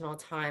additional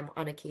time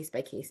on a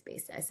case-by-case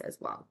basis as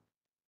well.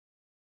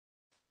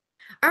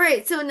 All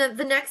right, so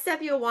the next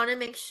step you'll want to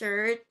make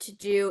sure to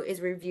do is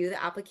review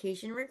the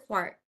application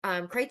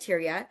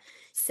criteria.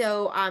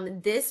 So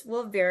this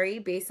will vary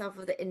based off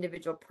of the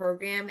individual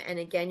program. And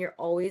again, you're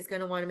always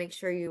going to want to make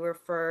sure you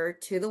refer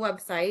to the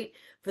website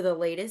for the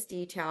latest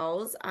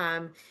details.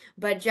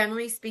 But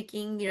generally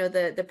speaking,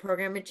 the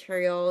program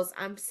materials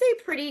stay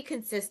pretty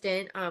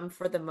consistent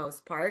for the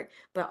most part,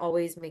 but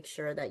always make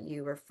sure that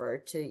you refer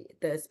to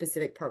the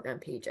specific program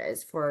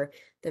pages for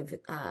the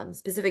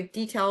specific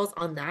details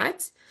on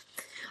that.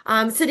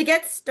 So to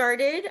get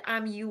started,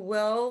 you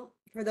will,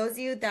 for those of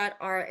you that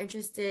are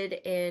interested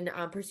in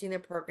pursuing the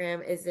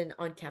program as an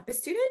on-campus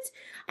student,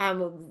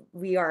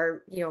 we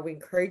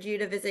encourage you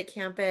to visit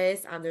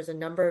campus. There's a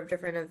number of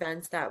different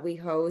events that we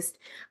host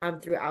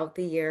throughout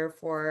the year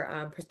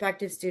for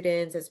prospective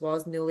students as well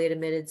as newly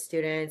admitted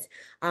students.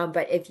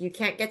 But if you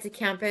can't get to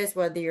campus,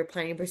 whether you're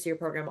planning to pursue your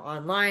program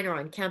online or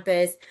on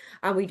campus,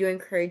 we do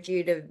encourage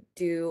you to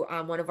do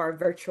one of our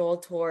virtual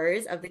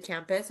tours of the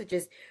campus, which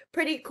is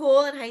pretty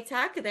cool and high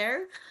tech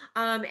there.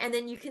 And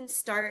then you can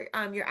start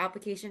your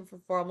application for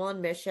formal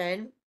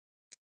admission.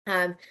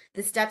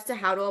 The steps to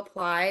how to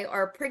apply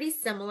are pretty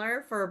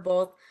similar for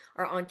both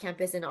our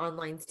on-campus and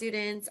online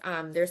students.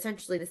 They're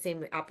essentially the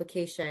same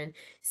application.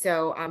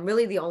 So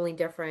really the only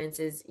difference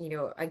is,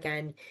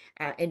 again,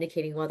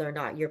 indicating whether or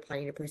not you're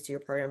planning to pursue your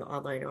program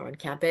online or on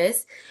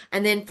campus.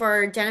 And then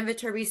for Dan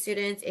Viterbi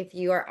students, if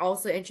you are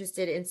also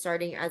interested in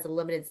starting as a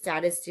limited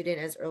status student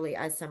as early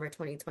as summer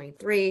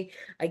 2023,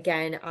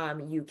 again,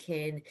 you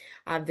can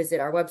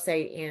visit our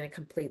website and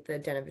complete the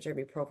Dan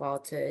Viterbi profile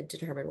to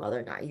determine whether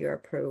or not you're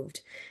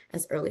approved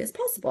as early as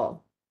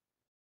possible.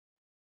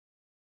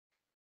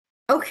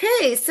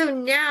 Okay, so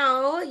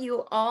now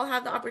you all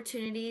have the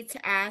opportunity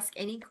to ask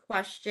any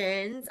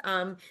questions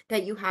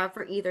that you have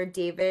for either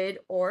David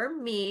or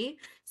me.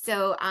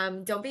 So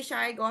don't be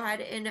shy. Go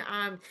ahead and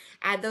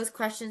add those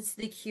questions to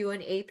the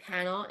Q&A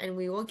panel and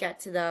we will get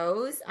to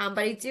those. But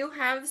I do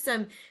have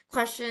some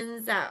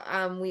questions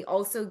that we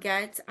also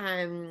get,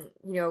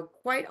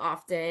 quite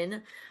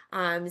often.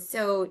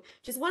 So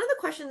just one of the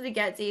questions we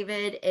get,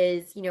 David,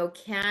 is,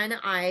 can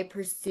I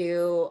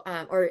pursue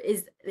or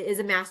is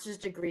a master's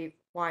degree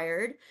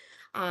required?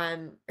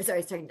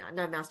 Sorry,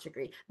 not a master's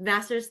degree,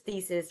 master's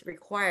thesis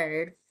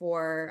required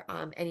for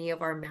any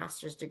of our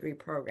master's degree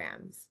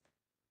programs?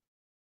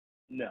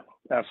 No,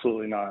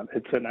 absolutely not.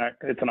 It's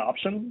an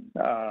option,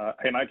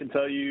 and I can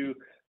tell you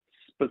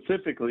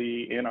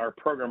specifically in our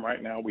program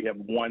right now we have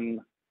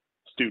one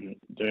student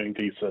doing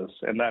thesis,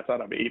 and that's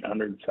out of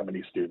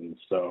 870 students.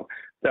 So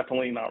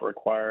definitely not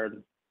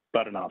required,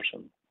 but an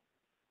option.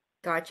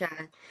 Gotcha.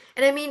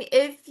 And I mean,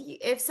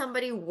 if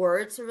somebody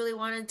were to really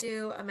want to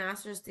do a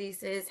master's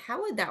thesis,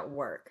 how would that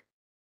work?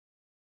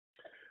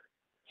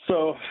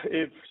 So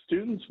if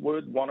students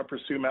would want to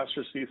pursue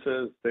master's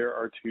thesis, there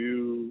are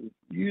two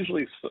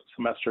usually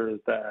semesters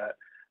that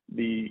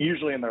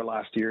usually in their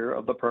last year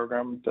of the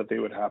program that they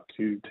would have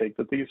to take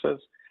the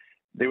thesis.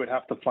 They would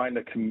have to find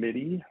a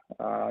committee,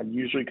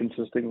 usually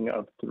consisting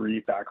of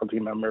 3 faculty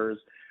members.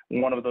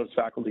 One of those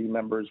faculty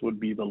members would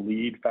be the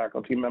lead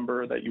faculty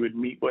member that you would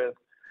meet with.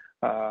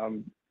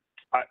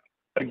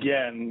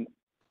 Again,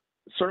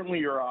 certainly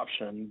your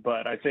option,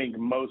 but I think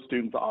most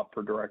students opt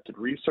for directed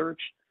research,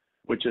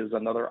 which is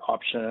another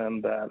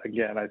option that,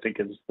 again, I think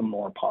is the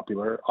more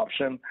popular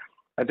option.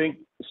 I think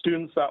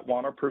students that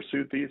want to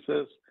pursue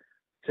thesis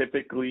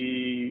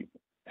typically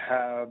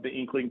have the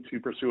inkling to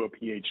pursue a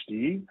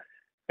PhD.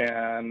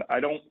 And I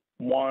don't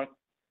want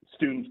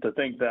students to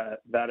think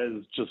that that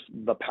is just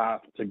the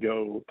path to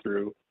go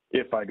through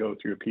if I go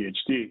through a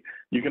PhD.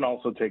 You can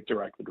also take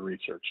directed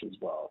research as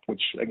well,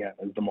 which again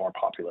is the more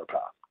popular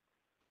path.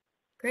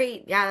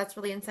 Great. Yeah, that's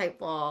really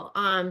insightful.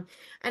 And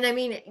I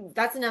mean,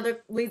 that's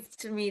another leads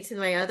to me to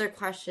my other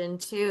question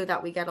too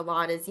that we get a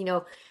lot is,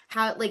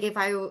 how, like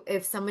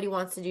if somebody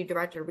wants to do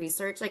directed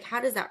research, like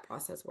how does that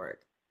process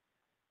work?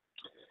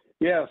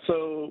 Yeah,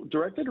 so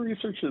directed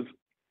research is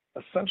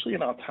essentially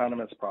an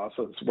autonomous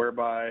process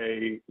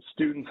whereby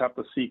students have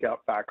to seek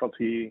out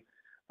faculty.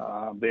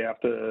 I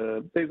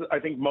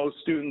think most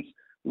students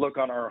look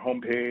on our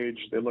homepage,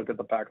 they look at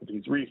the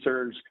faculty's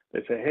research, they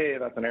say, hey,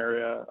 that's an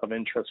area of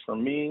interest for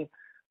me.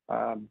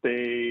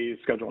 They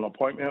schedule an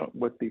appointment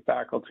with the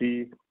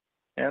faculty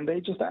and they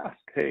just ask,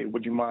 hey,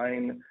 would you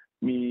mind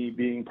me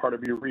being part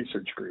of your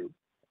research group?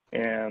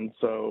 And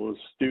so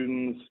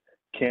students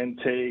can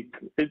take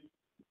it.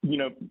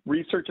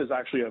 Research is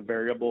actually a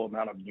variable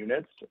amount of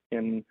units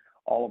in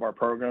all of our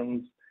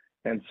programs.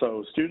 And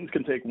so students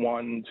can take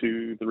 1,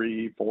 2,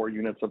 3, 4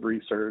 units of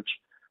research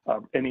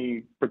of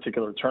any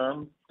particular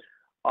term.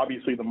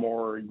 Obviously, the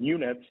more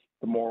units,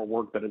 the more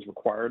work that is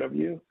required of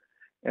you.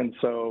 And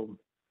so,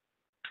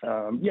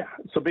 yeah,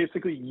 so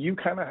basically you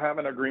kind of have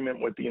an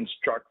agreement with the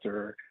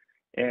instructor,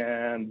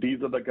 and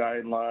these are the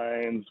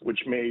guidelines, which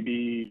may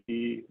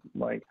be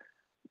like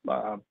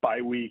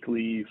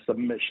biweekly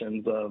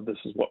submissions of this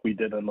is what we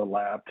did in the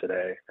lab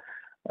today.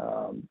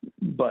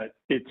 But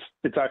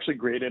it's actually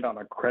graded on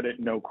a credit,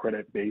 no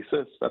credit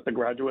basis at the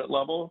graduate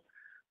level,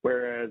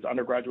 whereas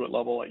undergraduate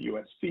level at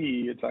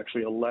USC, it's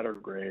actually a letter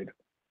grade.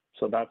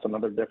 So that's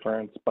another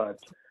difference. But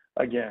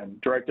again,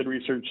 directed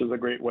research is a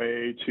great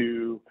way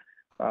to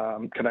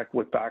connect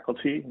with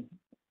faculty,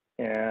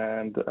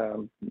 and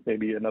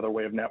maybe another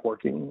way of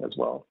networking as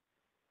well.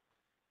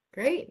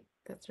 Great.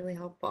 That's really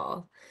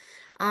helpful.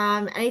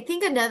 And I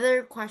think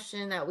another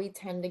question that we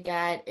tend to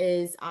get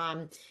is,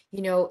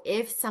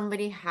 if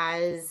somebody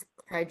has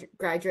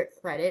graduate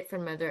credit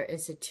from another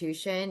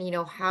institution,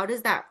 how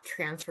does that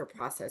transfer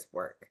process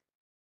work?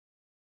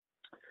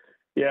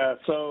 Yeah,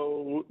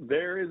 so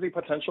there is a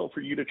potential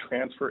for you to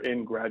transfer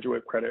in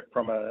graduate credit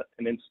from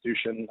an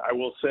institution. I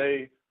will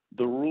say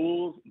the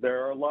rules,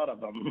 there are a lot of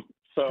them. Okay.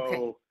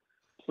 So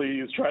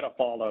please try to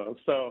follow.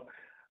 So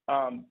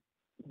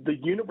the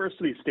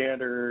university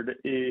standard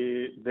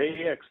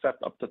they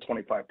accept up to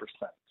 25%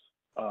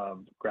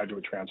 of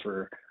graduate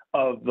transfer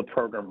of the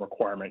program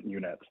requirement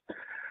units.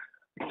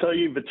 I tell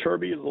you,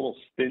 Viterbi is a little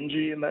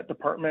stingy in that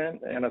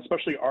department, and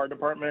especially our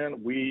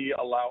department, we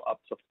allow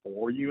up to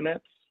 4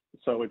 units.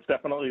 So it's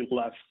definitely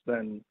less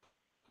than,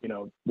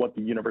 what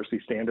the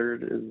university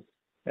standard is.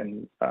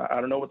 And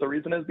I don't know what the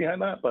reason is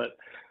behind that, but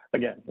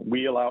again,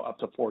 we allow up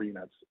to 4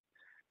 units.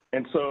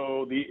 And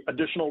so the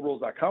additional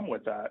rules that come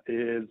with that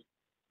is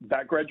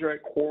that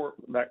graduate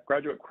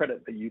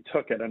credit that you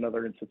took at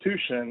another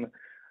institution,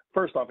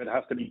 first off, it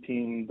has to be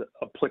deemed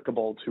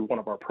applicable to one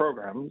of our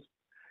programs.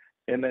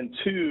 And then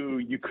 2,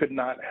 you could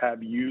not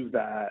have used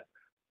that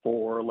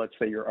for, let's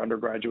say, your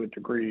undergraduate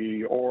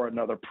degree or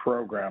another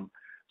program.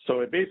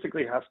 So it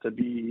basically has to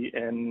be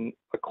in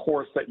a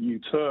course that you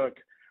took,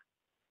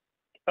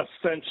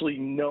 essentially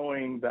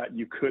knowing that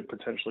you could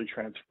potentially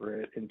transfer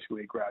it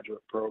into a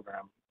graduate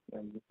program.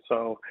 And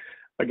so,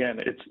 again,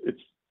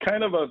 it's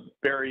kind of a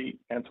very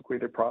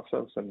antiquated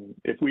process. And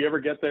if we ever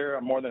get there,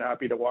 I'm more than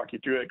happy to walk you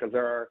through it, because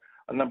there are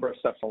a number of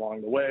steps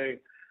along the way.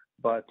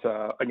 But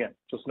again,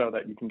 just know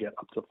that you can get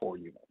up to 4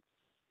 units.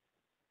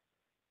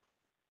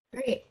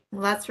 Great.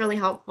 Well, that's really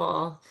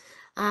helpful.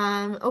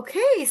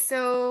 Okay,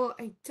 so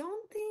I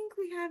don't think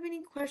we have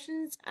any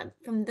questions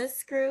from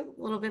this group,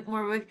 a little bit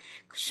more of a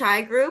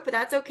shy group, but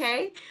that's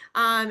okay.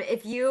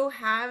 If you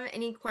have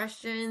any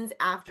questions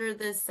after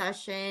this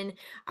session,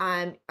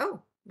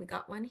 oh, we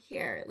got one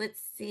here.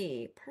 Let's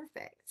see.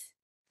 Perfect.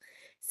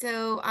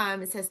 So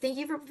it says, thank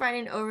you for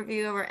providing an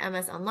overview of our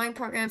MS online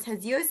programs.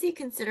 Has USC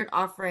considered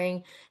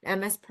offering an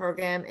MS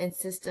program in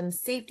systems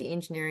safety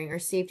engineering or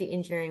safety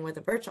engineering with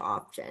a virtual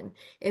option?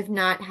 If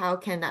not, how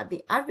can that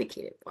be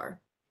advocated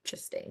for?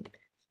 Interesting.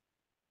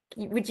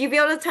 Would you be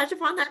able to touch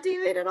upon that,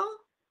 David, at all?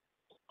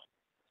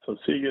 So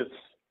Segus,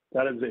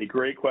 that is a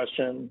great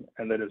question,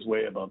 and that is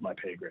way above my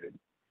pay grade.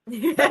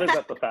 That is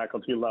at the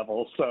faculty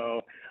level.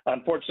 So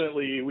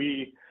unfortunately,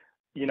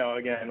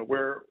 again,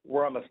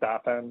 we're on the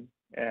staff end,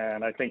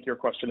 and I think your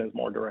question is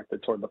more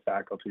directed toward the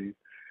faculty.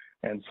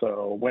 And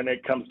so when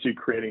it comes to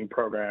creating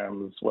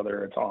programs,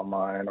 whether it's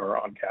online or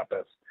on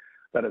campus,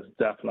 that is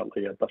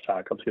definitely at the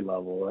faculty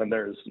level. And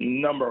there's a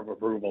number of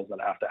approvals that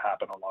have to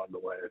happen along the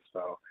way.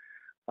 So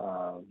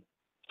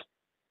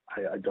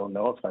I don't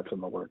know if that's in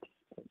the works.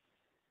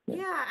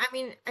 Yeah, I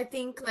mean, I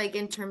think like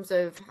in terms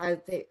of how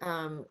they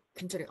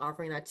considering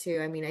offering that too.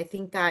 I mean, I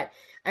think that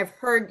I've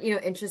heard,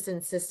 interest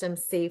in system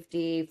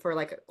safety for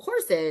like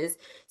courses,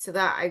 so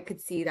that I could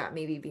see that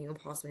maybe being a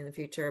possibility in the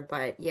future.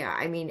 But yeah,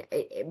 I mean,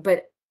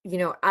 but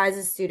as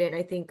a student,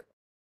 I think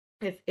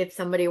if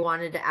somebody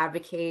wanted to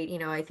advocate,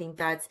 I think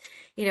that's,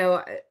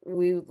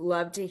 we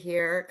love to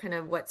hear kind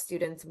of what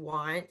students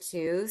want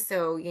too.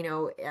 So,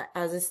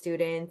 as a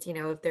student,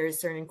 if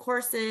there's certain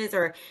courses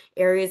or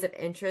areas of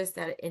interest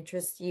that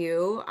interest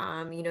you,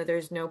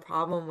 there's no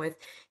problem with,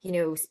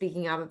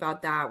 speaking up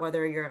about that,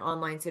 whether you're an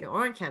online student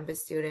or on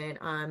campus student,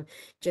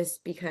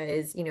 just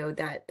because,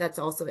 that's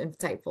also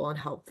insightful and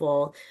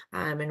helpful.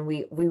 And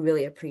we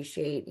really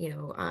appreciate,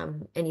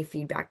 any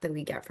feedback that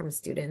we get from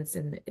students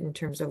in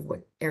terms of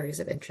what areas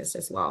of interest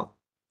as well.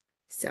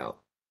 So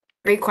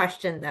great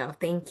question though.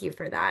 Thank you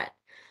for that.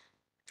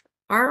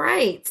 All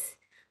right.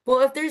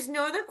 Well, if there's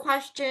no other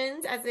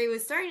questions, as I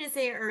was starting to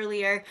say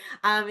earlier,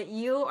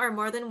 you are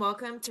more than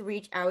welcome to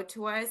reach out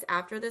to us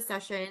after the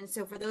session.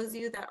 So for those of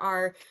you that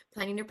are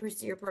planning to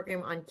pursue your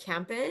program on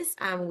campus,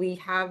 we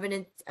have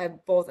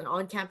both an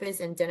on-campus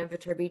and Den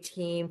Viterbi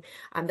team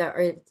that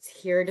are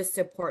here to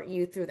support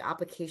you through the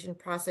application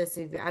process.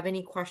 So if you have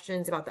any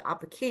questions about the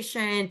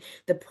application,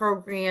 the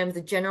programs,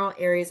 the general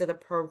areas of the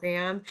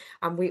program,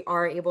 we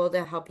are able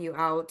to help you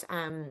out.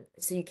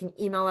 So you can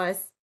email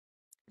us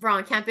for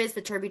on campus,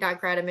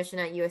 viterbi.grad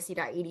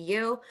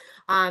admission@usc.edu,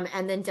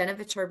 and then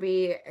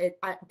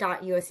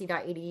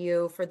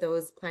denviterbi.usc.edu for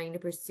those planning to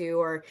pursue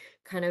or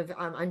kind of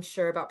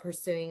unsure about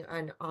pursuing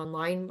an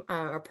online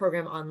a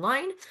program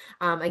online.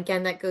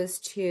 Again, that goes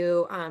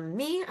to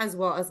me as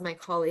well as my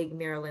colleague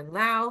Marilyn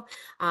Lau.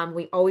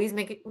 We always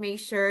make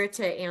sure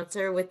to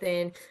answer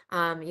within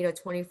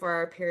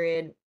 24-hour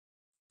period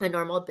the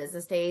normal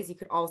business days. You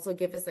could also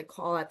give us a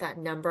call at that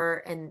number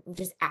and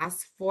just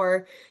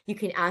you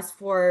can ask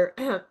for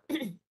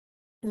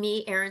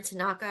me, Erin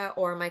Tanaka,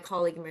 or my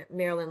colleague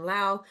Marilyn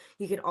Lau.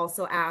 You can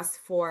also ask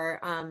for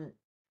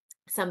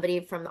somebody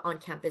from the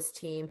on-campus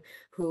team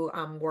who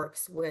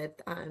works with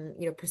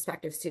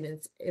prospective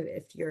students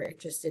if you're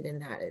interested in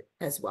that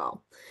as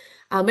well.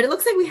 But it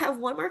looks like we have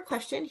one more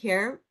question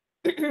here.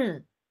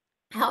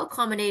 How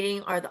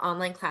accommodating are the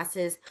online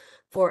classes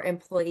for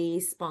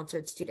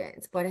employee-sponsored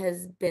students? What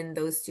has been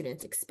those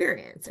students'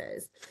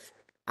 experiences?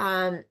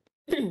 Um,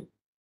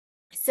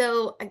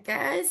 so I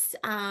guess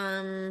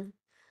I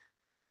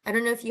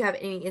don't know if you have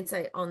any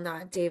insight on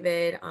that,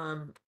 David.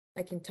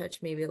 I can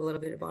touch maybe a little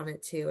bit on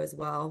it too as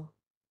well.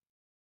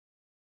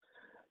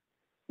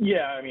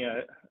 Yeah, I mean,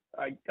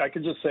 I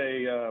could just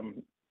say,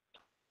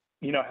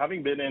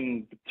 having been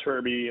in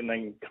Viterbi and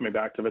then coming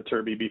back to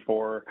Viterbi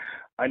before,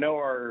 I know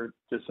our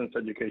distance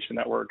education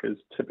network is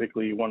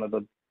typically one of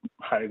the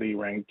highly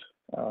ranked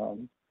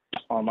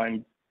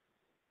online,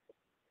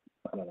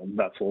 I don't know,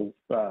 vessels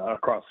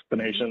across the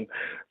nation.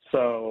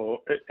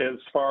 So as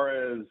far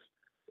as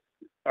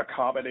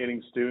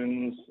accommodating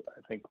students,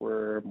 I think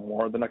we're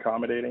more than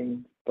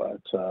accommodating,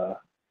 but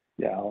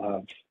yeah, I'll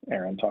have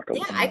Erin talk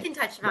Yeah, I about can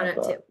touch on it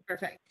that. too.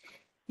 Perfect.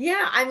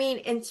 Yeah, I mean,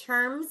 in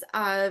terms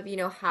of,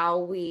 how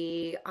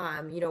we,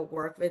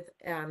 work with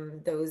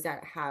those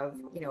that have,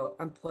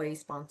 employee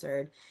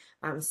sponsored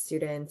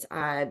students,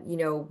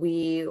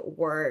 we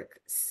work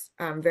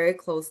very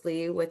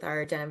closely with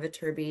our Denver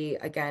Viterbi,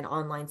 again,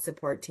 online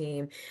support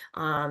team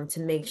to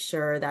make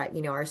sure that,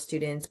 our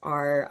students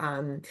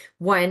are,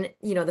 one,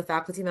 the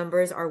faculty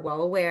members are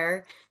well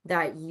aware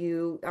that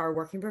you are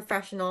working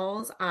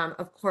professionals.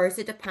 Of course,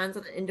 it depends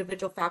on the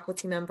individual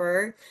faculty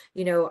member,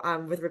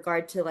 with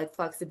regard to like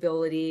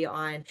flexibility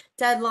on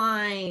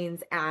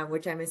deadlines,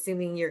 which I'm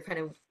assuming you're kind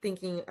of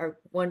thinking or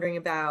wondering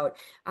about.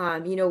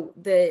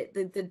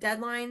 The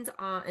deadlines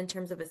in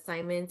terms of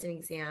assignments and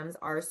exams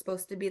are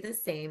supposed to be the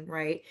same,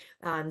 right?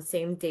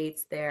 Same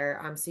dates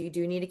there. So you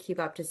do need to keep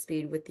up to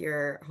speed with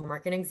your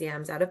homework and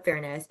exams out of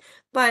fairness.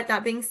 But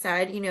that being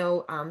said,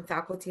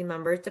 faculty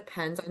members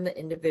depends on the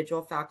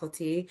individual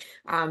faculty.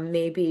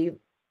 Maybe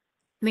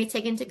may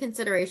take into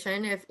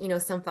consideration if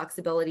some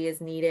flexibility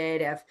is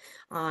needed if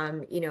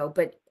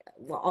but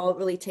all it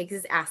really takes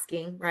is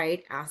asking,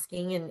 right?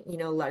 Asking and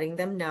letting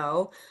them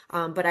know.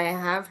 But I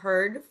have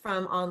heard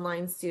from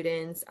online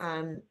students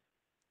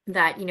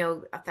that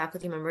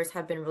faculty members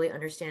have been really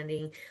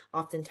understanding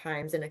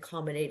oftentimes and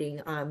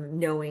accommodating,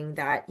 knowing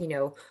that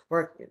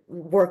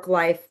work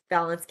life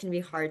balance can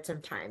be hard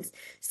sometimes.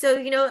 So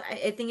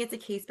I think it's a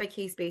case by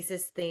case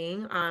basis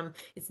thing.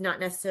 It's not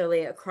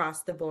necessarily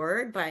across the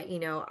board, but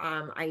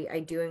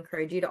I do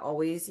encourage you to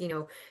always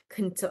build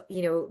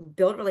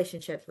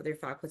relationships with your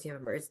faculty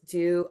members.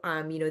 Do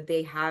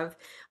they have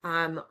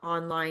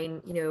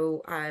online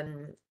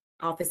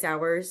office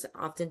hours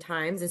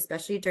oftentimes,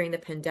 especially during the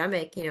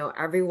pandemic.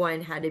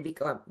 Everyone had to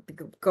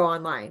go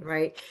online,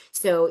 right?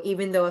 So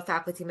even though a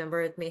faculty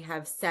member may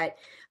have set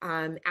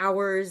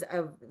hours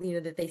of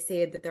that they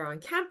say that they're on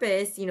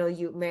campus,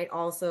 you might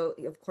also,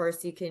 of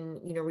course, you can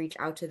reach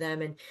out to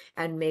them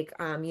and make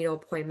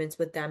appointments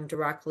with them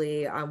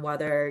directly,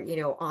 whether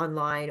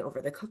online, over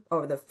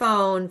the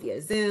phone,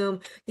 via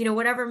Zoom,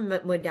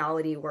 whatever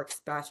modality works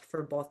best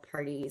for both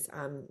parties.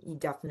 You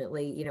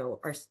definitely,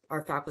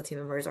 our faculty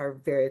members are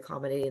very accommodating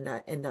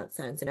in that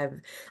sense.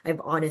 And I've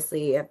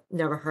honestly have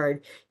never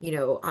heard,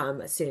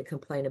 a student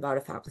complain about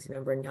a faculty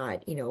member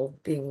not,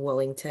 being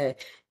willing to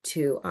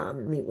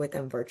meet with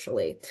them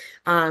virtually.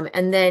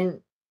 And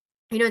then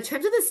in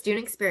terms of the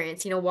student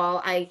experience,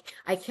 while I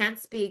can't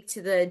speak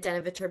to the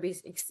Den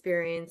Viterbi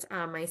experience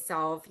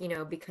myself,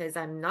 because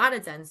I'm not a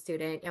Den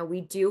student,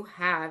 we do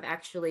have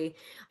actually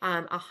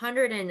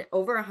 100 and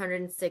over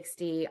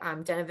 160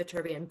 Den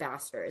Viterbi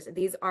ambassadors.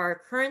 These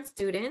are current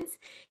students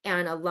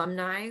and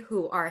alumni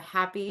who are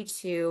happy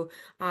to,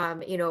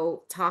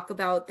 talk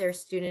about their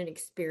student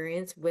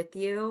experience with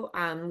you.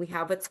 We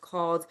have what's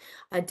called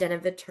a Den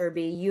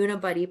Viterbi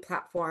Unibuddy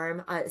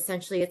platform.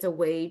 Essentially, it's a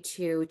way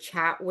to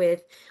chat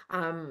with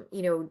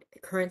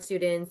current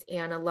students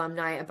and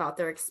alumni about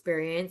their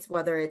experience,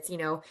 whether it's,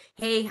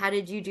 hey, how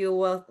did you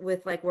deal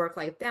with like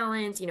work-life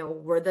balance?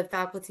 Were the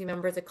faculty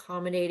members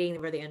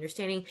accommodating? Were they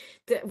understanding?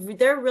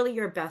 They're really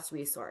your best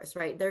resource,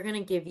 right? They're going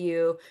to give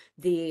you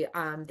the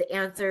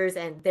answers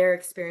and their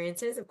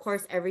experiences. Of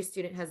course, every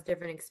student has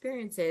different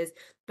experiences,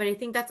 but I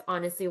think that's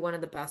honestly one of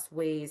the best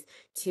ways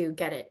to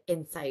get an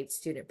insight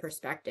student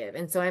perspective.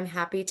 And so I'm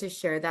happy to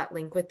share that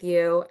link with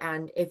you.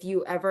 And if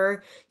you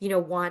ever,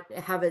 want to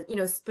have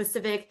a, specific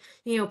specific,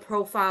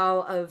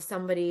 profile of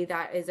somebody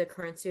that is a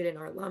current student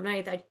or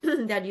alumni that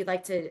that you'd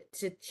like to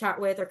chat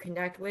with or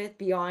connect with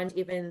beyond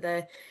even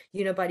the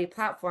Unibuddy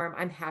platform,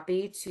 I'm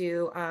happy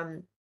to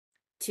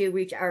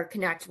reach or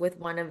connect with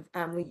one of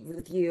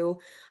with you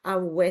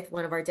with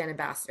one of our Den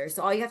ambassadors.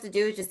 So all you have to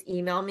do is just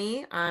email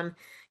me.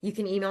 You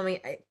can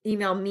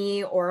email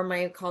me or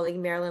my colleague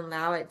Marilyn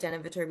Lau at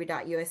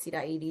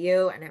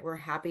jenna.viterbi.usc.edu, and we're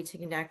happy to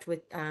connect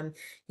with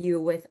you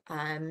with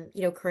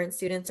current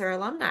students or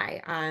alumni.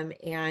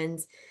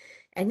 And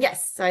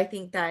yes, so I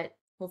think that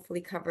hopefully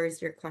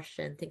covers your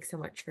question. Thanks so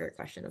much for your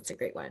question. That's a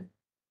great one.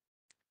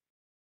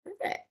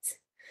 Perfect.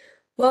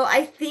 Well,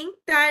 I think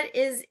that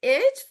is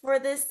it for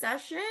this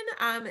session.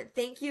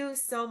 Thank you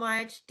so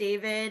much,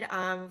 David,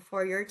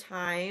 for your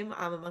time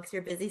amongst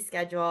your busy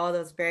schedule. That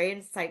was very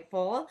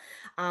insightful.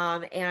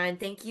 And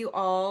thank you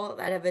all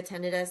that have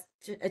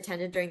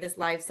attended during this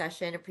live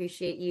session.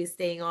 Appreciate you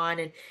staying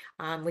on,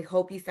 and we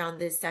hope you found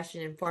this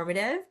session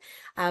informative.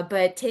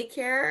 But take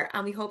care.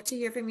 We hope to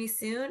hear from you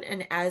soon.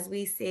 And as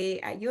we say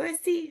at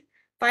USC,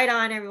 fight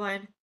on,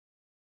 everyone.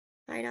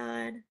 Fight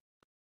on.